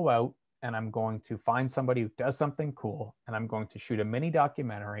to go out and I'm going to find somebody who does something cool, and I'm going to shoot a mini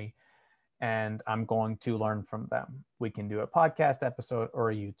documentary, and I'm going to learn from them. We can do a podcast episode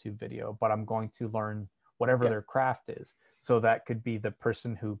or a YouTube video, but I'm going to learn whatever their craft is. So that could be the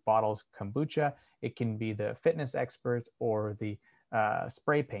person who bottles kombucha. It can be the fitness expert, or the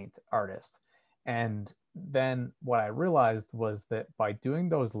spray paint artist. And then what I realized was that by doing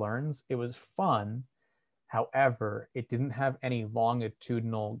those learns, it was fun. However, it didn't have any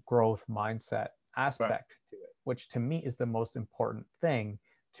longitudinal growth mindset Right. aspect to it, which to me is the most important thing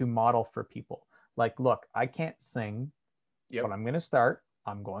to model for people. Like, look, I can't sing, but Yep. I'm going to start.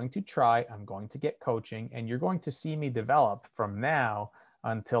 I'm going to try. I'm going to get coaching, and you're going to see me develop from now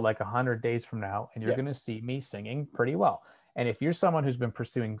until like 100 days from now, and you're Yep. going to see me singing pretty well. And if you're someone who's been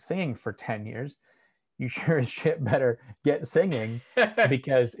pursuing singing for 10 years, you sure as shit better get singing,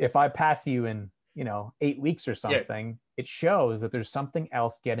 because if I pass you in, 8 weeks or Yeah. something, it shows that there's something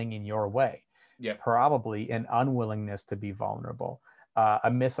else getting in your way, Yeah. probably an unwillingness to be vulnerable,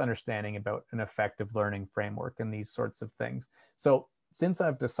 a misunderstanding about an effective learning framework, and these sorts of things. So since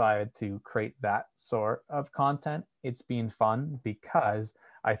I've decided to create that sort of content, it's been fun because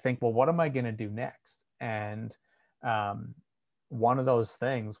I think, well, what am I going to do next? And um, one of those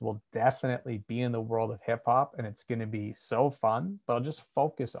things will definitely be in the world of hip hop, and it's going to be so fun, but I'll just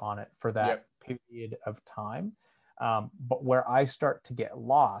focus on it for that Yep. period of time. But where I start to get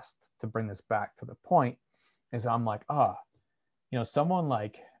lost, to bring this back to the point, is I'm like, someone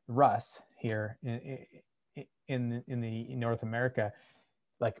like Russ here in North America,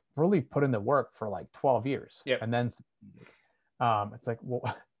 like really put in the work for like 12 years, Yep. and then it's like, well,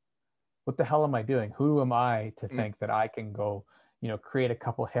 what the hell am I doing? Who am I to Mm. think that I can go, create a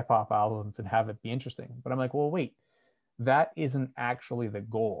couple hip hop albums and have it be interesting? But I'm like, well, wait, that isn't actually the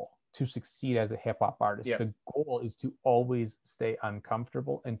goal to succeed as a hip hop artist. Yep. The goal is to always stay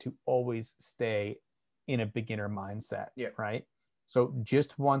uncomfortable and to always stay in a beginner mindset, Yep. right? So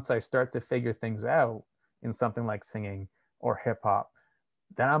just once I start to figure things out in something like singing or hip hop,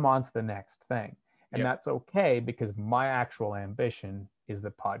 then I'm on to the next thing. And Yep. that's okay, because my actual ambition is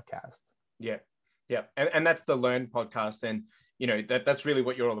the podcast. Yeah. Yeah. And that's the Learn podcast. And, that's really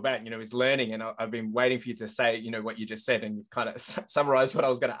what you're all about, is learning. And I've been waiting for you to say, what you just said. And you've kind of summarized what I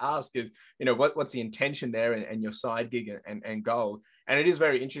was going to ask is, what's the intention there, and your side gig and goal. And it is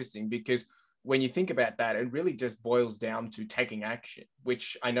very interesting because when you think about that, it really just boils down to taking action,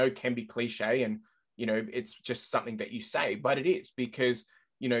 which I know can be cliche, and, it's just something that you say, but it is because,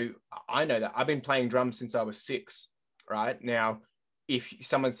 I know that I've been playing drums since I was 6, right? Now, if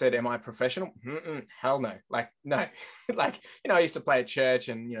someone said, am I professional? Hell no. Like, no. Like, I used to play at church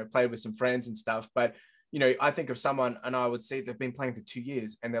and, play with some friends and stuff. But, I think of someone and I would see they've been playing for 2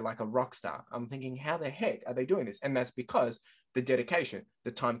 years and they're like a rock star. I'm thinking, how the heck are they doing this? And that's because the dedication,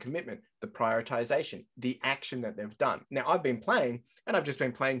 the time commitment, the prioritization, the action that they've done. Now, I've been playing and I've just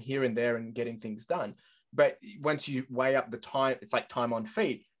been playing here and there and getting things done. But once you weigh up the time, it's like time on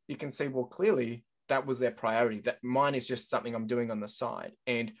feet, you can see, well, clearly that was their priority. That mine is just something I'm doing on the side.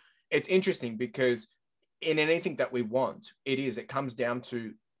 And it's interesting because in anything that we want, it comes down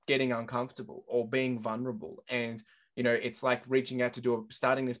to getting uncomfortable or being vulnerable. And, it's like reaching out to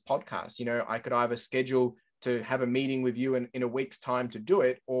starting this podcast. I could either schedule to have a meeting with you in a week's time to do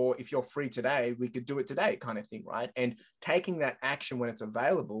it, or if you're free today, we could do it today, kind of thing, right? And taking that action when it's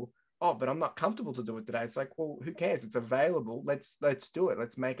available. Oh, but I'm not comfortable to do it today. It's like, well, who cares? It's available. Let's do it.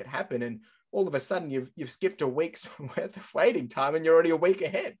 Let's make it happen. And all of a sudden you've skipped a week's worth of waiting time and you're already a week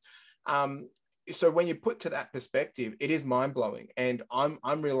ahead. So when you put to that perspective, it is mind blowing. And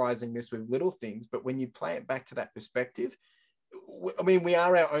I'm realizing this with little things, but when you play it back to that perspective, I mean, we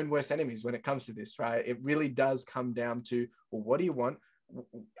are our own worst enemies when it comes to this, right? It really does come down to, well, what do you want?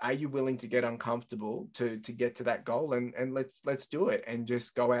 Are you willing to get uncomfortable to get to that goal? And let's do it and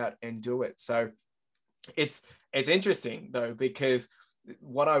just go out and do it. So it's interesting though, because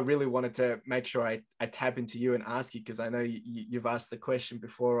what I really wanted to make sure I tap into you and ask you, because I know you've asked the question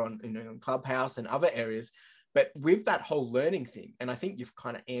before on, on Clubhouse and other areas, but with that whole learning thing, and I think you've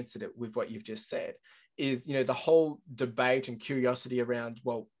kind of answered it with what you've just said, is, the whole debate and curiosity around,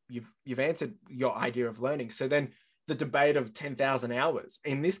 well, you've answered your idea of learning. So then the debate of 10,000 hours,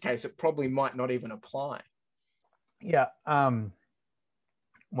 in this case, it probably might not even apply. Yeah.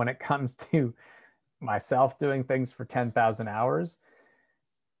 When it comes to myself doing things for 10,000 hours,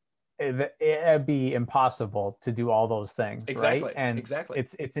 it'd be impossible to do all those things, right? Exactly. And Exactly.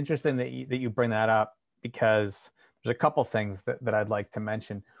 it's interesting that you bring that up, because there's a couple things that I'd like to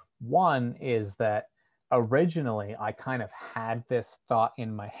mention. One is that originally I kind of had this thought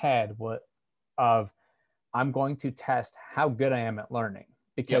in my head of I'm going to test how good I am at learning,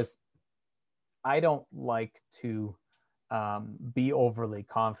 Yep. because I don't like to be overly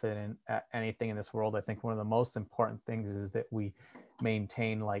confident at anything in this world. I think one of the most important things is that we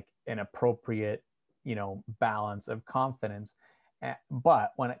maintain like an appropriate, balance of confidence.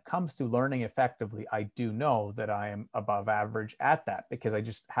 But when it comes to learning effectively, I do know that I am above average at that because I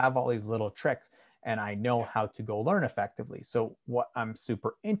just have all these little tricks and I know how to go learn effectively. So what I'm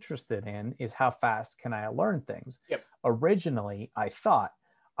super interested in is how fast can I learn things? Yep. Originally, I thought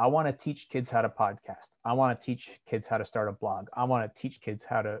I want to teach kids how to podcast. I want to teach kids how to start a blog. I want to teach kids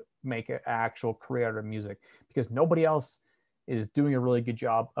how to make an actual career out of music because nobody else is doing a really good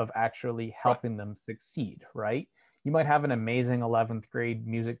job of actually helping them succeed, right? You might have an amazing 11th grade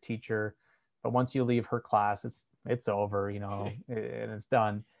music teacher, but once you leave her class, it's over, and it's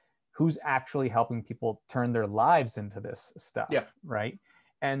done. Who's actually helping people turn their lives into this stuff, right?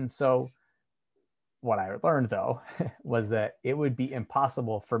 And so what I learned though was that it would be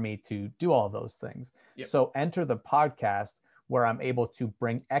impossible for me to do all those things. So enter the podcast where I'm able to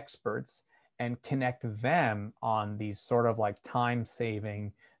bring experts and connect them on these sort of like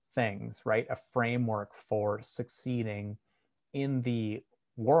time-saving things, right? A framework for succeeding in the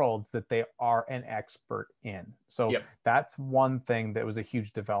worlds that they are an expert in. So that's one thing that was a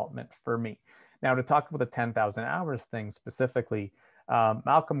huge development for me. Now, to talk about the 10,000 hours thing specifically,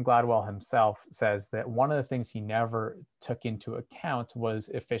 Malcolm Gladwell himself says that one of the things he never took into account was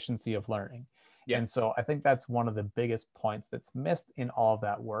efficiency of learning. And so I think that's one of the biggest points that's missed in all of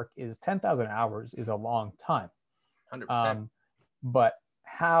that work is 10,000 hours is a long time. 100%. But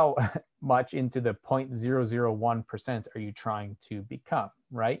how much into the 0.001% are you trying to become,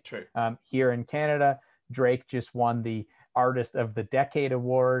 right? True. Here in Canada, Drake just won the Artist of the Decade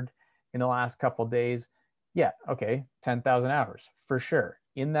award in the last couple of days. Yeah, okay, 10,000 hours for sure.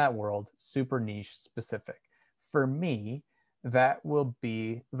 In that world, super niche specific. For me, that will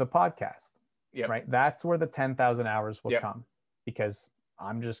be the podcast, right? That's where the 10,000 hours will come because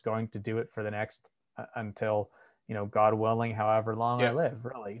I'm just going to do it for the next until, God willing, however long I live,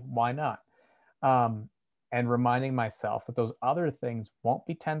 really. Why not? And reminding myself that those other things won't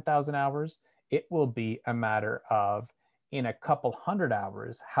be 10,000 hours. It will be a matter of in a couple hundred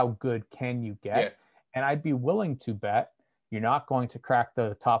hours, how good can you get? And I'd be willing to bet you're not going to crack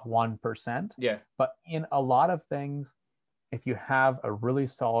the top 1%. But in a lot of things, if you have a really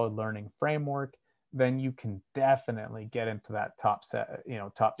solid learning framework, then you can definitely get into that top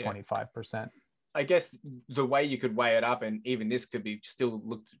 25%. I guess the way you could weigh it up, and even this could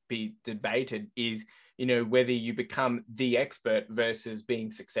be debated, is whether you become the expert versus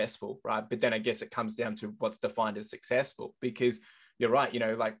being successful, right? But then I guess it comes down to what's defined as successful, because you're right,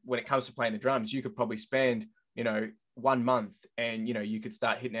 like when it comes to playing the drums, you could probably spend 1 month and you could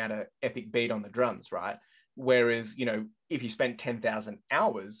start hitting out an epic beat on the drums, right? Whereas if you spent 10,000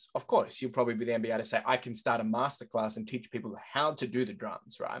 hours, of course you'll probably then be able to say, I can start a masterclass and teach people how to do the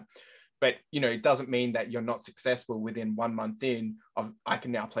drums, right? But, it doesn't mean that you're not successful within 1 month in of, I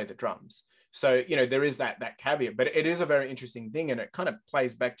can now play the drums. So, there is that caveat, but it is a very interesting thing. And it kind of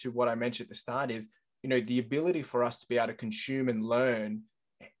plays back to what I mentioned at the start is, the ability for us to be able to consume and learn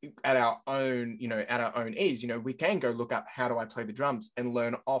at our own ease. We can go look up, how do I play the drums, and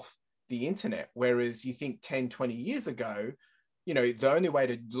learn off the internet. Whereas you think 10, 20 years ago, the only way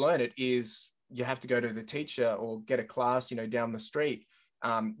to learn it is you have to go to the teacher or get a class, down the street.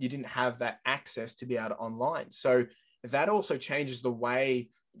 You didn't have that access to be able to online. So that also changes the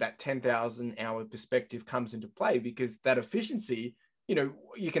way that 10,000 hour perspective comes into play, because that efficiency,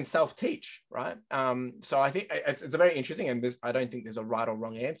 you can self-teach, right? So I think it's a very interesting, and I don't think there's a right or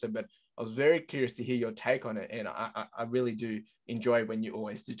wrong answer, but I was very curious to hear your take on it. And I really do enjoy when you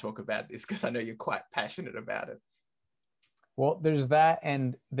always do talk about this, because I know you're quite passionate about it. Well, there's that,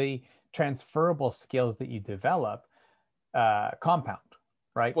 and the transferable skills that you develop compound,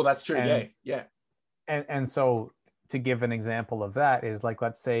 right? Well, that's true. And so to give an example of that is like,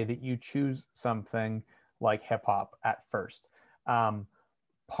 let's say that you choose something like hip hop at first.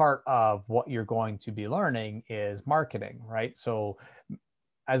 Part of what you're going to be learning is marketing, right? So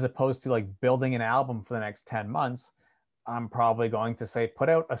as opposed to like building an album for the next 10 months, I'm probably going to say, put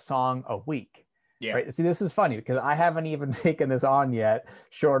out a song a week. Right. See, this is funny because I haven't even taken this on yet,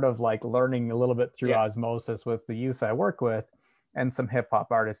 short of like learning a little bit through osmosis with the youth I work with and some hip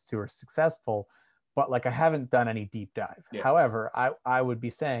hop artists who are successful. But like, I haven't done any deep dive. However, I would be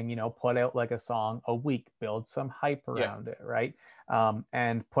saying, put out like a song a week, build some hype around it, right?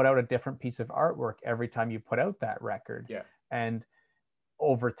 And put out a different piece of artwork every time you put out that record. And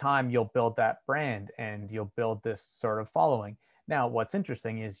over time, you'll build that brand and you'll build this sort of following. Now, what's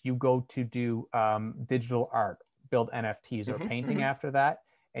interesting is you go to do digital art, build NFTs or painting after that,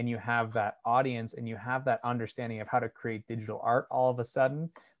 and you have that audience and you have that understanding of how to create digital art all of a sudden.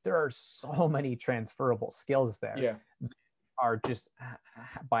 There are so many transferable skills there are just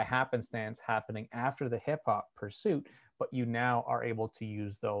by happenstance happening after the hip hop pursuit, but you now are able to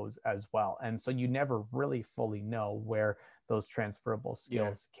use those as well. And so you never really fully know where those transferable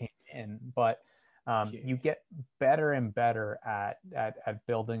Yeah. skills came in, but Yeah. you get better and better at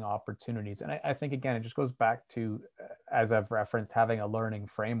building opportunities. And I think, again, it just goes back to, as I've referenced, having a learning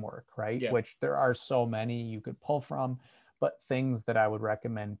framework, right? Yeah. Which there are so many you could pull from, but things that I would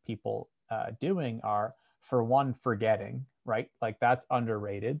recommend people doing are, for one, forgetting, right? Like that's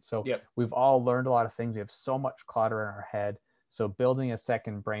underrated. So Yeah. we've all learned a lot of things. We have so much clutter in our head. So building a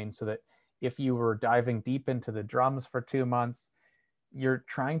second brain so that if you were diving deep into the drums for 2 months, you're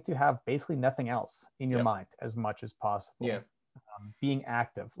trying to have basically nothing else in your Yeah. mind as much as Yeah. possible. Being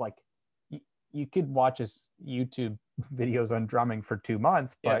active, like you could watch YouTube videos on drumming for 2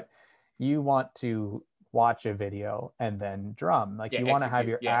 months, Yeah. but you want to watch a video and then drum. Like Yeah. you want to have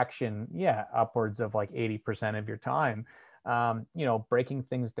Execute. your Yeah. action, yeah, upwards of like 80% of your time. Breaking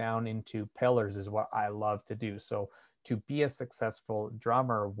things down into pillars is what I love to do. So to be a successful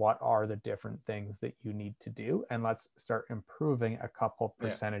drummer, what are the different things that you need to do? And let's start improving a couple Yeah.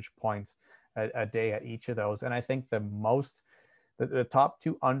 percentage points a day at each of those. And I think the top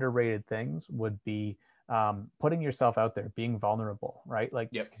two underrated things would be putting yourself out there, being vulnerable, right? Like,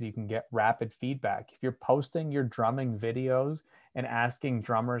 Yep. because you can get rapid feedback. If you're posting your drumming videos and asking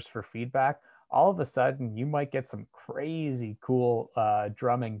drummers for feedback, all of a sudden you might get some crazy cool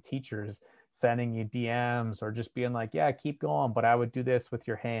drumming teachers sending you DMs or just being like, yeah, keep going, but I would do this with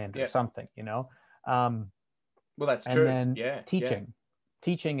your hand or Yeah. something. Um, Well, that's and true. then Yeah. Yeah.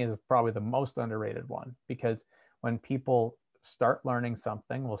 teaching is probably the most underrated one, because when people start learning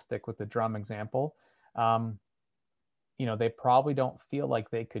something, we'll stick with the drum example. um, they probably don't feel like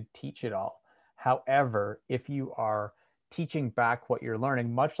they could teach it all. However, if you are teaching back what you're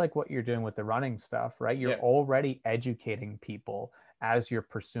learning, much like what you're doing with the running stuff, right? You're Yeah. already educating people as you're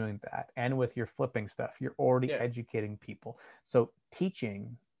pursuing that. And with your flipping stuff, you're already Yeah. educating people. So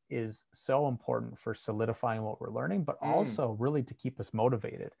teaching is so important for solidifying what we're learning, but Mm. also really to keep us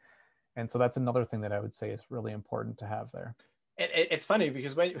motivated. And so that's another thing that I would say is really important to have there. It's funny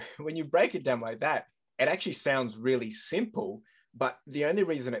because when you break it down like that, it actually sounds really simple. But the only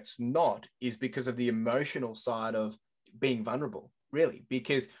reason it's not is because of the emotional side of being vulnerable, really.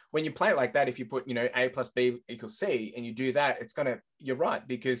 Because when you play it like that, if you put, A plus B equals C and you do that, you're right.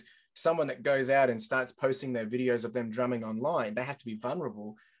 Because someone that goes out and starts posting their videos of them drumming online, they have to be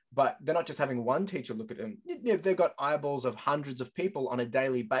vulnerable. But they're not just having one teacher look at them. They've got eyeballs of hundreds of people on a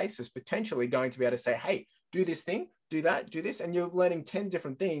daily basis, potentially going to be able to say, hey, do this thing, do that, do this. And you're learning 10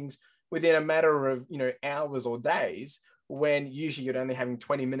 different things within a matter of, hours or days, when usually you're only having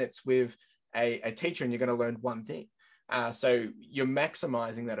 20 minutes with a teacher and you're going to learn one thing. So you're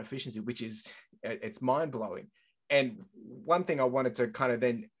maximizing that efficiency, which it's mind blowing. And one thing I wanted to kind of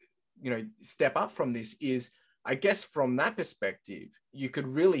then, step up from this is, I guess from that perspective, you could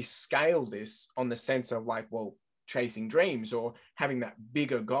really scale this on the sense of like, well, chasing dreams or having that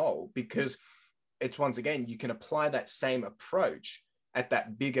bigger goal, because it's, once again, you can apply that same approach at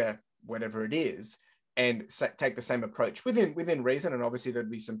that bigger, whatever it is, and take the same approach within reason. And obviously there'd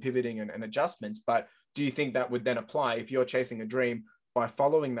be some pivoting and adjustments, but do you think that would then apply if you're chasing a dream by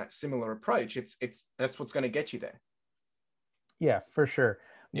following that similar approach? That's what's going to get you there. Yeah, for sure.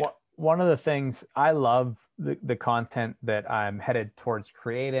 Yeah. One of the things I love, the content that I'm headed towards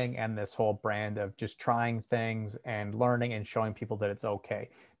creating, and this whole brand of just trying things and learning and showing people that it's okay,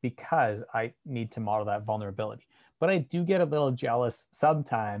 because I need to model that vulnerability. But I do get a little jealous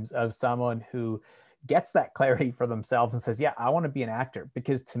sometimes of someone who gets that clarity for themselves and says, yeah, I want to be an actor.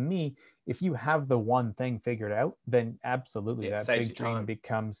 Because to me, if you have the one thing figured out, then absolutely It that saves big you dream time.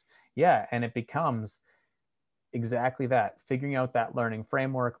 becomes, yeah, and it becomes exactly that, figuring out that learning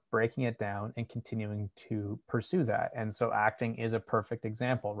framework, breaking it down, and continuing to pursue that. And so acting is a perfect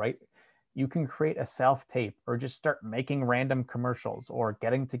example, right? You can create a self tape or just start making random commercials or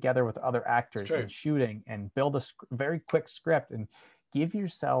getting together with other It's actors true. and shooting and build a very quick script and give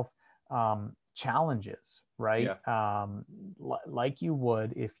yourself challenges, right? Yeah. Like you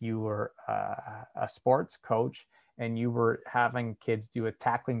would if you were a sports coach and you were having kids do a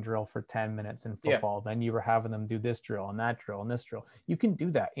tackling drill for 10 minutes in Yeah. football, then you were having them do this drill and that drill and this drill. You can do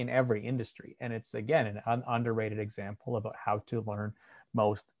that in every industry. And it's, again, an underrated example about how to learn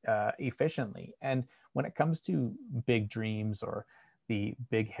most efficiently. And when it comes to big dreams, or the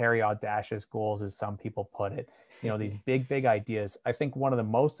big, hairy, audacious goals, as some people put it, these big ideas, I think one of the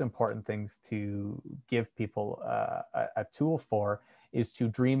most important things to give people a tool for is to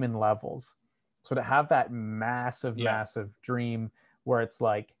dream in levels. So to have that massive, Yeah. massive dream where it's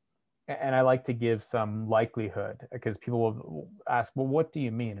like, And I like to give some likelihood, because people will ask, well, what do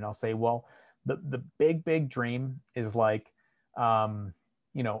you mean? And I'll say, well, the big dream is like, um,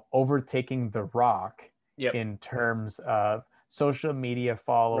 overtaking The Rock Yep. in terms of social media Right.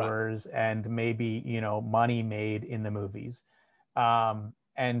 followers and maybe, money made in the movies.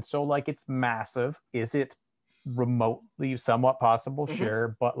 And so, like, it's massive. Is it remotely somewhat possible? Hmm.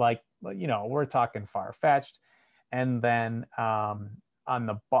 Sure. But, like, we're talking far fetched. And then, on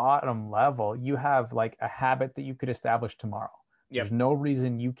the bottom level, you have like a habit that you could establish tomorrow. There's Yep. no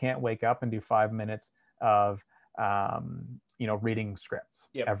reason you can't wake up and do 5 minutes of, reading scripts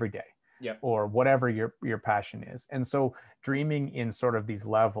Yep. every day, Yep. or whatever your passion is. And so, dreaming in sort of these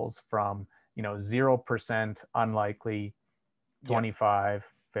levels from, 0% unlikely, Yep. 25,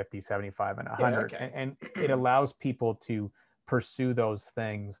 50, 75, and Yeah. 100. Okay. And it allows people to pursue those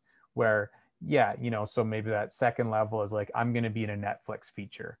things where, yeah, so maybe that second level is like, I'm going to be in a Netflix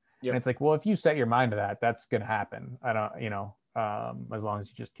feature. And Yep. it's like, well, if you set your mind to that, that's going to happen. I don't, as long as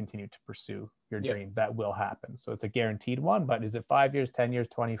you just continue to pursue your Yep. dream, that will happen. So it's a guaranteed one, but is it 5 years, 10 years,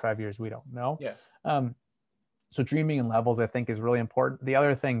 25 years? We don't know. Yeah. Um, so dreaming in levels, I think, is really important. The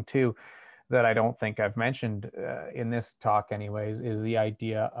other thing too, that I don't think I've mentioned in this talk, anyways, is the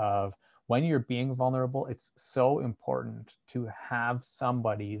idea of, when you're being vulnerable, it's so important to have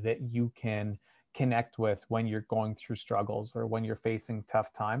somebody that you can connect with when you're going through struggles or when you're facing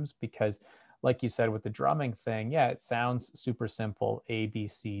tough times. Because, like you said with the drumming thing, yeah, it sounds super simple, A, B,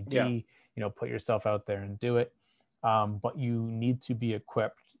 C, Yeah. D, put yourself out there and do it. But you need to be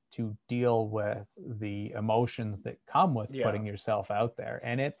equipped to deal with the emotions that come with Yeah. putting yourself out there.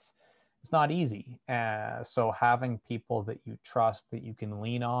 And it's not easy. So having people that you trust, that you can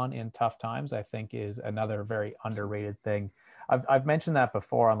lean on in tough times, I think is another very underrated thing. I've mentioned that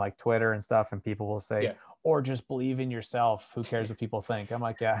before on like Twitter and stuff, and people will say, Yeah. or just believe in yourself. Who cares what people think? I'm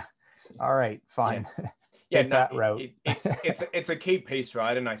like, yeah, all right, Yeah. fine. Yeah. Take No, that route. it's a key piece,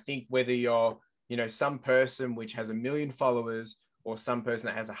 right? And I think whether you're, some person which has 1 million followers or some person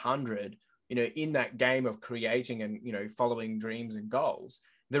that has 100, in that game of creating and, following dreams and goals,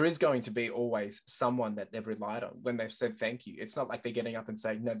 there is going to be always someone that they've relied on when they've said thank you. It's not like they're getting up and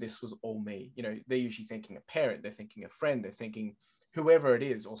saying, no, this was all me. They're usually thinking a parent, they're thinking a friend, they're thinking whoever it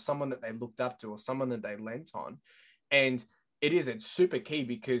is, or someone that they looked up to, or someone that they lent on. And it's super key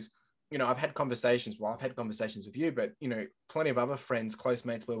because, I've had conversations, well, I've had conversations with you, but, plenty of other friends, close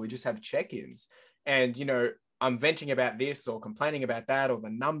mates, where we just have check-ins and, I'm venting about this or complaining about that, or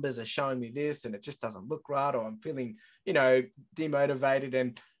the numbers are showing me this and it just doesn't look right, or I'm feeling, demotivated.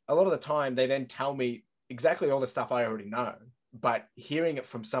 And a lot of the time they then tell me exactly all the stuff I already know, but hearing it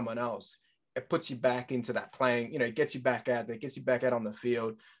from someone else, it puts you back into that playing, it gets you back out there, gets you back out on the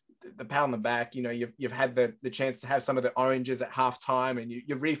field, the pat on the back, you've had the chance to have some of the oranges at halftime, and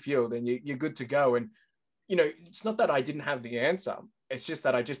you're refueled and you're good to go. And, it's not that I didn't have the answer. It's just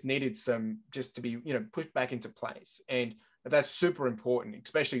that I just needed some, just to be, put back into place. And that's super important,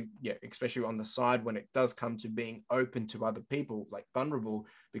 especially on the side when it does come to being open to other people, like vulnerable,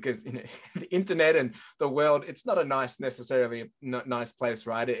 because, the internet and the world, it's not a nice, necessarily a nice place,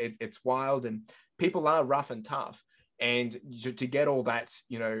 right? It's wild and people are rough and tough. And to get all that,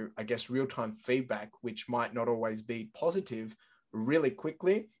 I guess, real-time feedback, which might not always be positive, really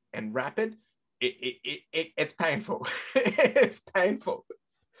quickly and rapid, it's painful. It's painful.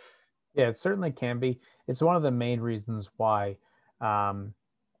 Yeah, it certainly can be. It's one of the main reasons why, um,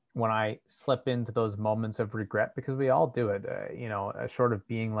 when I slip into those moments of regret, because we all do it, short of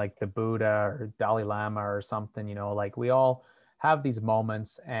being like the Buddha or Dalai Lama or something, like we all have these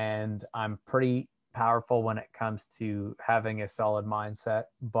moments, and I'm pretty powerful when it comes to having a solid mindset.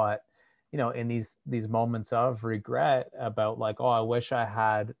 But, in these moments of regret about like, oh, I wish I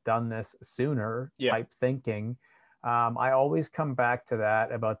had done this sooner Yeah. type thinking, I always come back to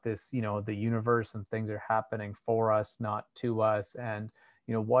that about this, the universe and things are happening for us, not to us. And,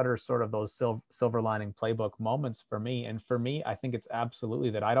 what are sort of those silver lining playbook moments for me? And for me, I think it's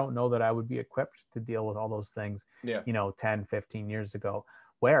absolutely that I don't know that I would be equipped to deal with all those things, Yeah. 10, 15 years ago.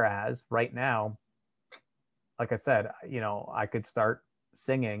 Whereas right now, like I said, I could start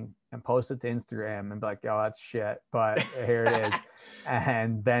singing and post it to Instagram and be like, oh, that's shit, but here it is.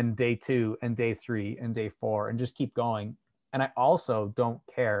 And then day 2 and day 3 and day 4, and just keep going. And I also don't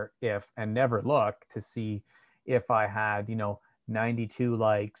care if, and never look to see if I had, 92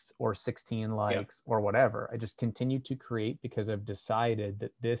 likes or 16 Yeah. likes or whatever. I just continue to create because I've decided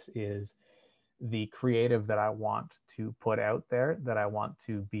that this is the creative that I want to put out there, that I want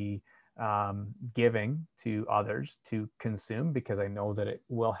to be giving to others to consume, because I know that it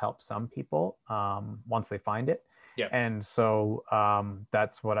will help some people once they find it. Yeah. And so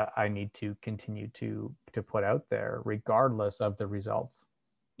that's what I need to continue to put out there, regardless of the results.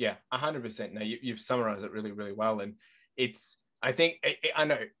 Yeah, 100%. No, you've summarized it really, really well. And I think, I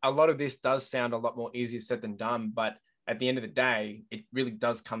know a lot of this does sound a lot more easier said than done, but at the end of the day, it really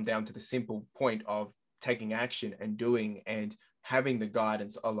does come down to the simple point of taking action and doing and having the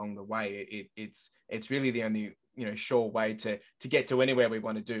guidance along the way. It's really the only, sure way to get to anywhere we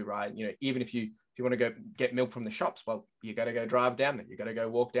want to do, right? Even if you want to go get milk from the shops, well, you got to go drive down there. You got to go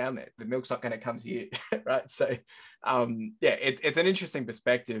walk down there. The milk's not going to come to you, right? So, yeah, it's an interesting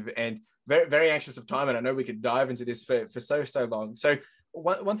perspective and very, very anxious of time. And I know we could dive into this for so long. So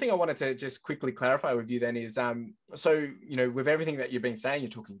one thing I wanted to just quickly clarify with you then is, so, with everything that you've been saying,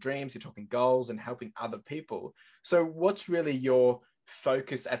 you're talking dreams, you're talking goals and helping other people. So what's really your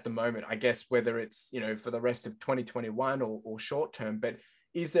focus at the moment? I guess whether it's, for the rest of 2021 or short term, but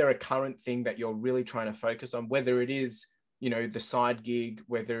is there a current thing that you're really trying to focus on, whether it is, the side gig,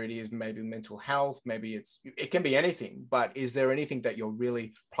 whether it is maybe mental health, maybe it can be anything, but is there anything that you're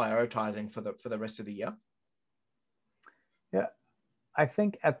really prioritizing for the rest of the year? Yeah, I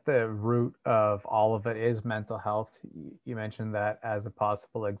think at the root of all of it is mental health. You mentioned that as a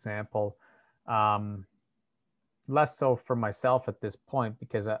possible example. Less so for myself at this point,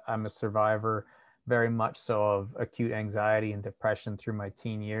 because I'm a survivor very much so of acute anxiety and depression through my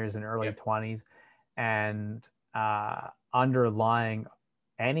teen years and early 20s. And underlying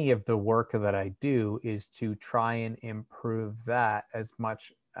any of the work that I do is to try and improve that as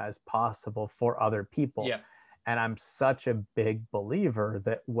much as possible for other people. Yeah. And I'm such a big believer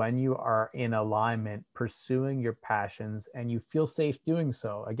that when you are in alignment, pursuing your passions, and you feel safe doing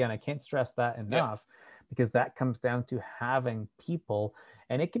so, again, I can't stress that enough, because that comes down to having people,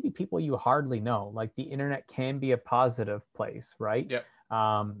 and it can be people you hardly know. Like, the internet can be a positive place, right? Yeah.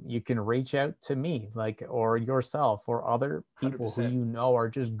 You can reach out to me, like, or yourself, or other people 100%. who you know are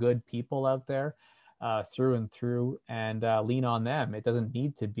just good people out there. Through and through, and lean on them. It doesn't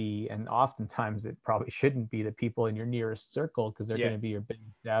need to be, and oftentimes it probably shouldn't be, the people in your nearest circle, because they're going to be your big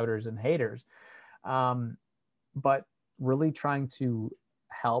doubters and haters. But really trying to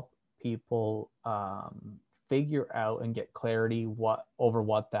help people figure out and get clarity over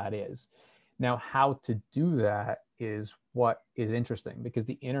what that is. Now, how to do that is what is interesting, because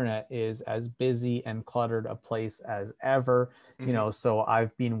the internet is as busy and cluttered a place as ever. So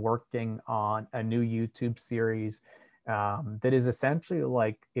I've been working on a new YouTube series that is essentially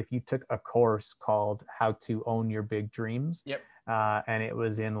like if you took a course called How to Own Your Big Dreams. And it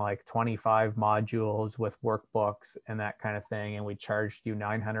was in like 25 modules with workbooks and that kind of thing. And we charged you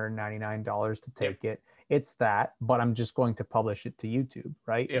 $999 to take it. It's that, but I'm just going to publish it to YouTube,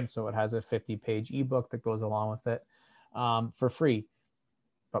 right? And so it has a 50-page ebook that goes along with it for free.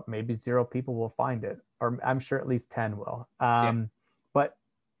 But maybe 0 people will find it, or I'm sure at least 10 will. But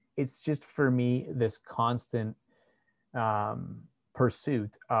it's just, for me, this constant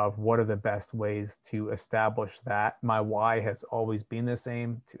pursuit of what are the best ways to establish that. My why has always been the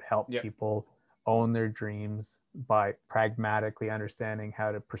same: to help people own their dreams by pragmatically understanding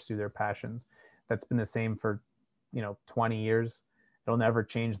how to pursue their passions. That's been the same for 20 years. It'll never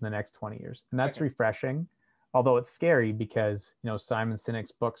change in the next 20 years, and that's refreshing. Although it's scary, because Simon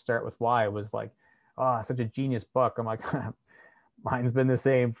Sinek's book Start With Why was like, oh, such a genius book. I'm like, mine's been the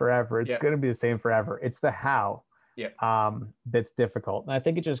same forever. It's going to be the same forever. It's the how that's difficult. And I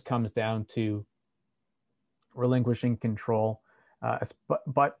think it just comes down to relinquishing control.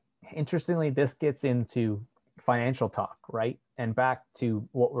 But interestingly, this gets into financial talk, right? And back to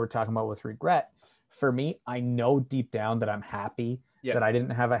what we were talking about with regret. For me, I know deep down that I'm happy that I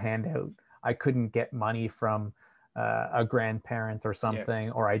didn't have a handout. I couldn't get money from a grandparent or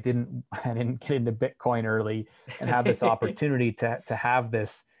something, or I didn't get into Bitcoin early and have this opportunity to have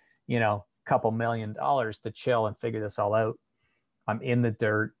this, couple $1 million to chill and figure this all out. I'm in the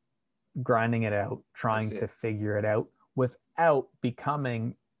dirt, grinding it out, trying to figure it out without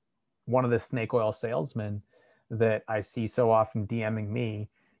becoming one of the snake oil salesmen that I see so often DMing me,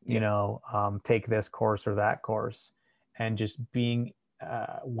 take this course or that course, and just being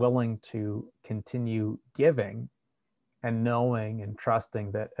willing to continue giving and knowing and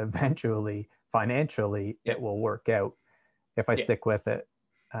trusting that eventually financially it will work out if I stick with it.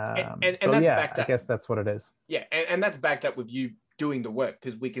 And so that's yeah, I guess that's what it is. Yeah. And that's backed up with you doing the work,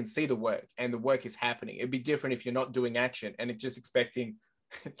 because we can see the work and the work is happening. It'd be different if you're not doing action and it's just expecting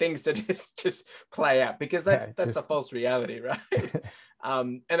things to just play out, because that's a false reality, right?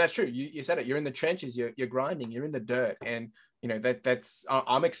 And that's true. You said it. You're in the trenches. You're grinding. You're in the dirt. And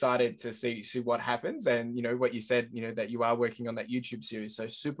I'm excited to see what happens, and what you said, that you are working on that YouTube series, so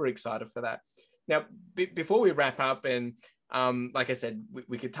super excited for that. Now, before we wrap up, and like I said,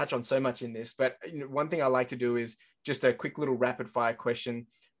 we could touch on so much in this, but one thing I like to do is just a quick little rapid fire question.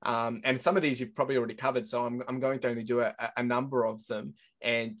 And some of these you've probably already covered, so I'm going to only do a number of them.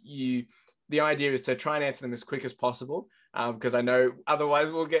 And the idea is to try and answer them as quick as possible, because I know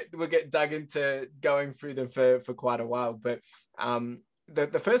otherwise we'll get dug into going through them for quite a while. But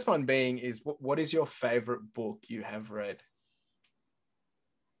the first one being is, what is your favorite book you have read?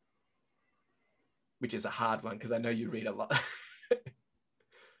 Which is a hard one because I know you read a lot.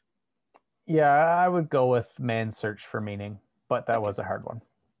 Yeah, I would go with Man's Search for Meaning, but that was a hard one.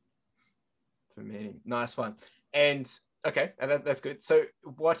 For meaning, nice one. And okay, that's good. So,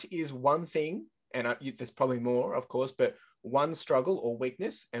 what is one thing? And there's probably more, of course, but one struggle or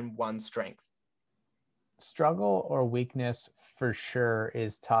weakness and one strength. Struggle or weakness for sure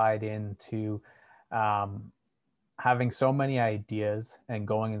is tied into having so many ideas and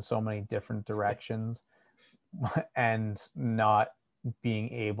going in so many different directions and not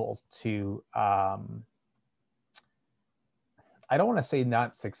being able to, I don't want to say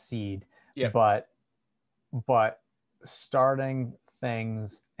not succeed, Yep. but starting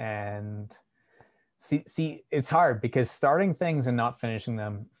things and see, it's hard because starting things and not finishing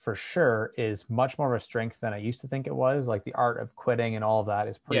them for sure is much more of a strength than I used to think it was. Like the art of quitting and all of that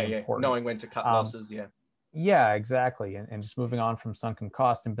is pretty important. Knowing when to cut losses. Yeah, exactly. And just moving on from sunken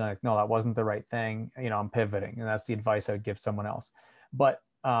costs and being like, no, that wasn't the right thing. I'm pivoting. And that's the advice I would give someone else. But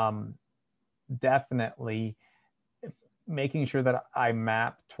definitely making sure that I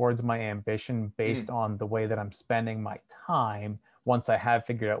map towards my ambition based on the way that I'm spending my time once I have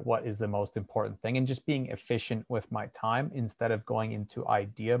figured out what is the most important thing, and just being efficient with my time instead of going into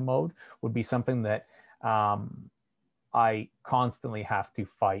idea mode would be something that I constantly have to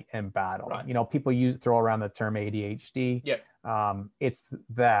fight and battle. Right. People throw around the term ADHD. Yeah. It's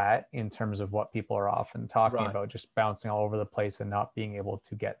that in terms of what people are often talking Right. about, just bouncing all over the place and not being able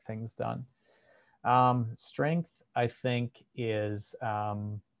to get things done. Strength, I think, is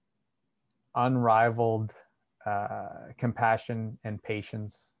unrivaled compassion and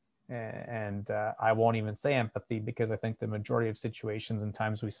patience. And I won't even say empathy, because I think the majority of situations and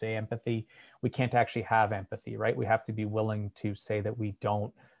times we say empathy, we can't actually have empathy, right? We have to be willing to say that we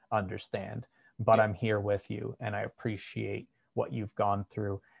don't understand, but I'm here with you and I appreciate what you've gone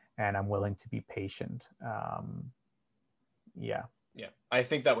through and I'm willing to be patient. Yeah. I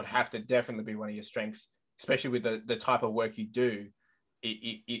think that would have to definitely be one of your strengths, especially with the type of work you do.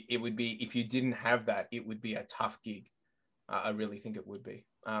 It would be, if you didn't have that, it would be a tough gig. I really think it would be,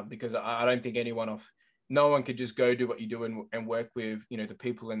 because I don't think no one could just go do what you do and work with, the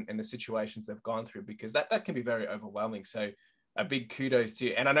people and the situations they've gone through, because that can be very overwhelming. So a big kudos to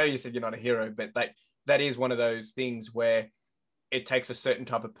you. And I know you said you're not a hero, but that is one of those things where it takes a certain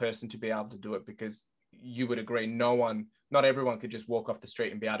type of person to be able to do it, because you would agree, not everyone could just walk off the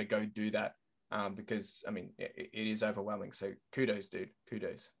street and be able to go do that. Because it is overwhelming. So kudos, dude.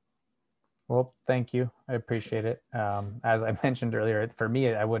 Kudos. Well, thank you. I appreciate it. As I mentioned earlier, for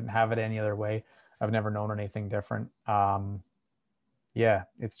me, I wouldn't have it any other way. I've never known anything different. Yeah,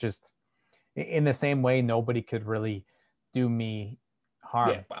 it's just in the same way, nobody could really do me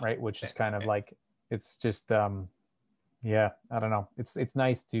harm, right? Which is kind of like, it's just, yeah, I don't know. It's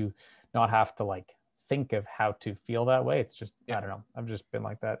nice to not have to like think of how to feel that way. It's just, I don't know. I've just been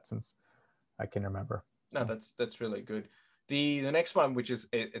like that since I can remember. So. No, that's really good. The next one, which is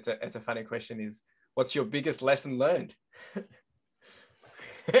it's a funny question, is what's your biggest lesson learned?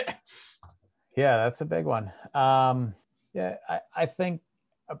 Yeah, that's a big one. Yeah, I think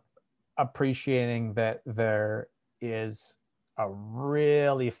appreciating that there is a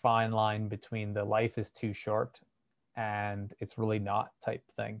really fine line between the life is too short and it's really not type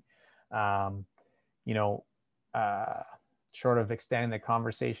thing. Short of extending the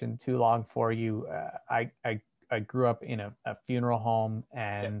conversation too long for you, I grew up in a funeral home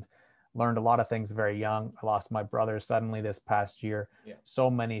and learned a lot of things very young. I lost my brother suddenly this past year. So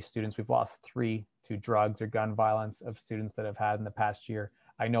many students, we've lost 3 to drugs or gun violence of students that have had in the past year.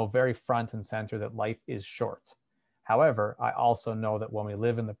 I know very front and center that life is short. However, I also know that when we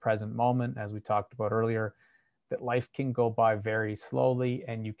live in the present moment, as we talked about earlier, that life can go by very slowly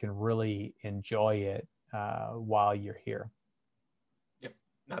and you can really enjoy it while you're here. Yep.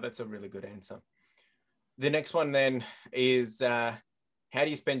 No, that's a really good answer. The next one then is, how do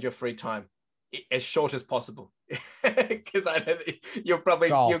you spend your free time? As short as possible, because I know you'll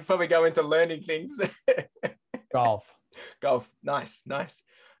probably go into learning things. Golf. Nice.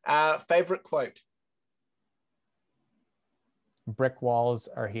 Favorite quote? Brick walls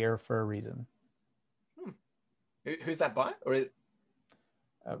are here for a reason. Who's that by? Or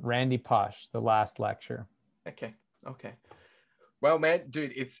Randy Posh, The Last Lecture. okay. Well, man,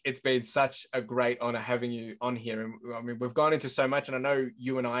 dude, it's been such a great honor having you on here. And I mean, we've gone into so much, and I know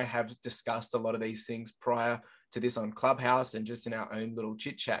you and I have discussed a lot of these things prior to this on Clubhouse and just in our own little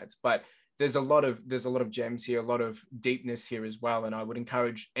chit chats. But there's a lot of gems here, a lot of deepness here as well. And I would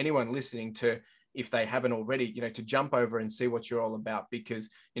encourage anyone listening to, if they haven't already, to jump over and see what you're all about, because,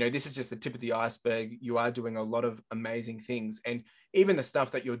 this is just the tip of the iceberg. You are doing a lot of amazing things. And even the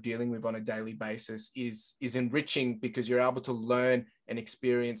stuff that you're dealing with on a daily basis is enriching, because you're able to learn and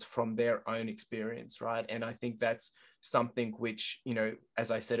experience from their own experience, right? And I think that's something which,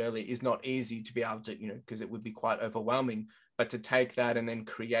 as I said earlier, is not easy to be able to, because it would be quite overwhelming. But to take that and then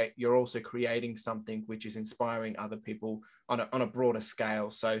you're also creating something which is inspiring other people on a broader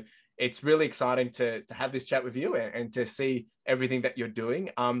scale. So it's really exciting to have this chat with you and to see everything that you're doing.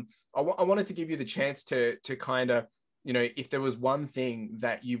 I wanted to give you the chance to kind of, if there was one thing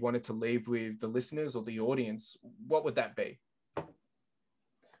that you wanted to leave with the listeners or the audience, what would that be?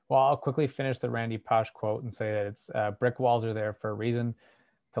 Well, I'll quickly finish the Randy Posh quote and say that it's brick walls are there for a reason,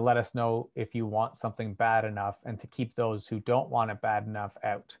 to let us know if you want something bad enough and to keep those who don't want it bad enough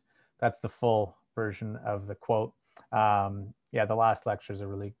out. That's the full version of the quote. The Last Lecture is a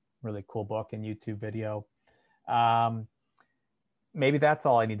really cool book and YouTube video. Maybe that's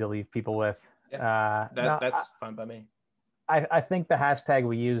all I need to leave people with. Yeah, that's fine by me. I think the hashtag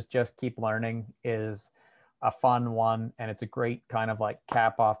we use, just keep learning, is a fun one. And it's a great kind of like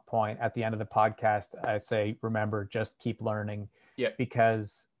cap off point at the end of the podcast. I say, remember, just keep learning. Yeah.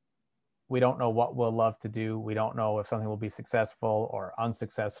 Because we don't know what we'll love to do. We don't know if something will be successful or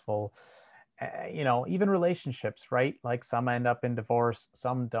unsuccessful. Even relationships, right? Like some end up in divorce,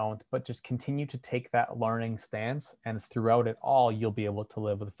 some don't, but just continue to take that learning stance. And throughout it all, you'll be able to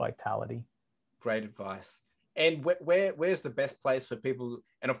live with vitality. Great advice. And where's the best place for people?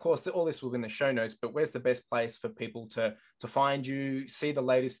 And of course, all this will be in the show notes, but where's the best place for people to find you, see the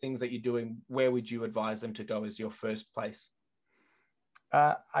latest things that you're doing? Where would you advise them to go as your first place?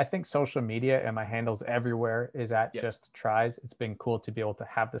 I think social media, and my handles everywhere, is at Just Tries. It's been cool to be able to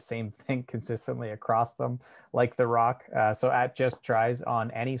have the same thing consistently across them, like The Rock. So at Just Tries on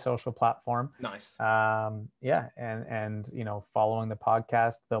any social platform. Nice. And following the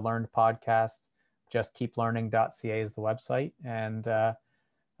podcast, the Learned Podcast, justkeeplearning.ca is the website. And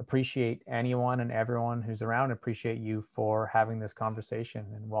appreciate anyone and everyone who's around. Appreciate you for having this conversation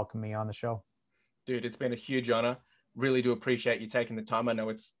and welcome me on the show. Dude, it's been a huge honor. Really do appreciate you taking the time. I know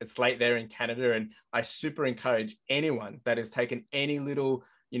it's late there in Canada, and I super encourage anyone that has taken any little,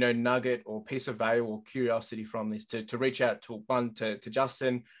 nugget or piece of value or curiosity from this to reach out to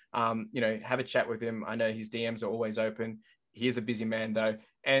Justin, have a chat with him. I know his DMs are always open. He is a busy man though.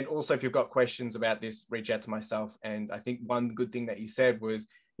 And also, if you've got questions about this, reach out to myself. And I think one good thing that you said was,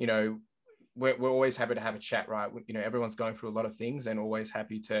 we're always happy to have a chat, right? Everyone's going through a lot of things, and always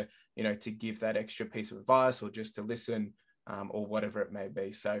happy to, to give that extra piece of advice or just to listen, or whatever it may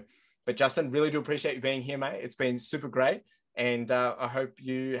be. So, but Justin, really do appreciate you being here, mate. It's been super great. And I hope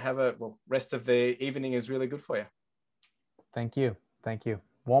you have rest of the evening is really good for you. Thank you.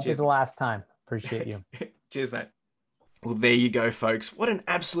 Won't be the last time. Appreciate you. Cheers, mate. Well, there you go, folks. What an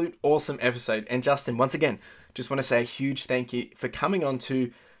absolute awesome episode. And Justin, once again, just want to say a huge thank you for coming on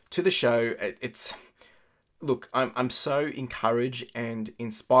to the show. Look, I'm so encouraged and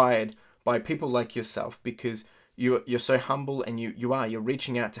inspired by people like yourself, because you're so humble, and you're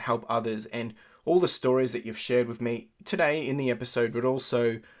reaching out to help others, and all the stories that you've shared with me today in the episode, but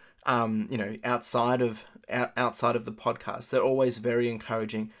also outside of the podcast, they're always very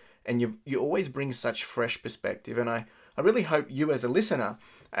encouraging, and you always bring such fresh perspective. And I really hope you as a listener,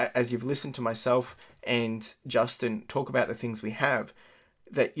 as you've listened to myself and Justin talk about the things we have,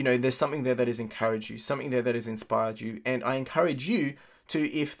 that, there's something there that has encouraged you, something there that has inspired you. And I encourage you to,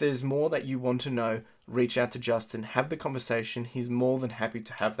 if there's more that you want to know, reach out to Justin, have the conversation. He's more than happy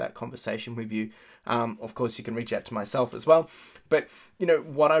to have that conversation with you. Of course, you can reach out to myself as well. But,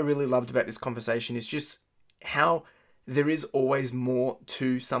 what I really loved about this conversation is just how there is always more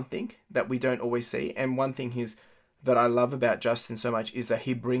to something that we don't always see. And one thing that I love about Justin so much is that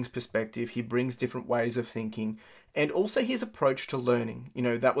he brings perspective, he brings different ways of thinking, and also his approach to learning.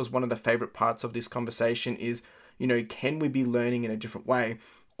 That was one of the favorite parts of this conversation is, can we be learning in a different way?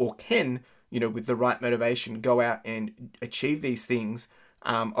 Or can, with the right motivation, go out and achieve these things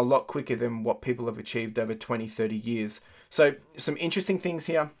a lot quicker than what people have achieved over 20, 30 years. So some interesting things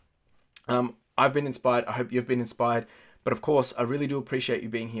here. I've been inspired. I hope you've been inspired. But of course, I really do appreciate you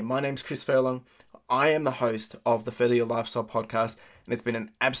being here. My name's Chris Furlong. I am the host of the Further Your Lifestyle podcast, and it's been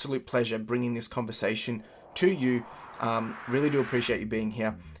an absolute pleasure bringing this conversation to you. Really do appreciate you being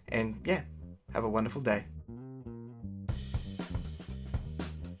here, and yeah, have a wonderful day.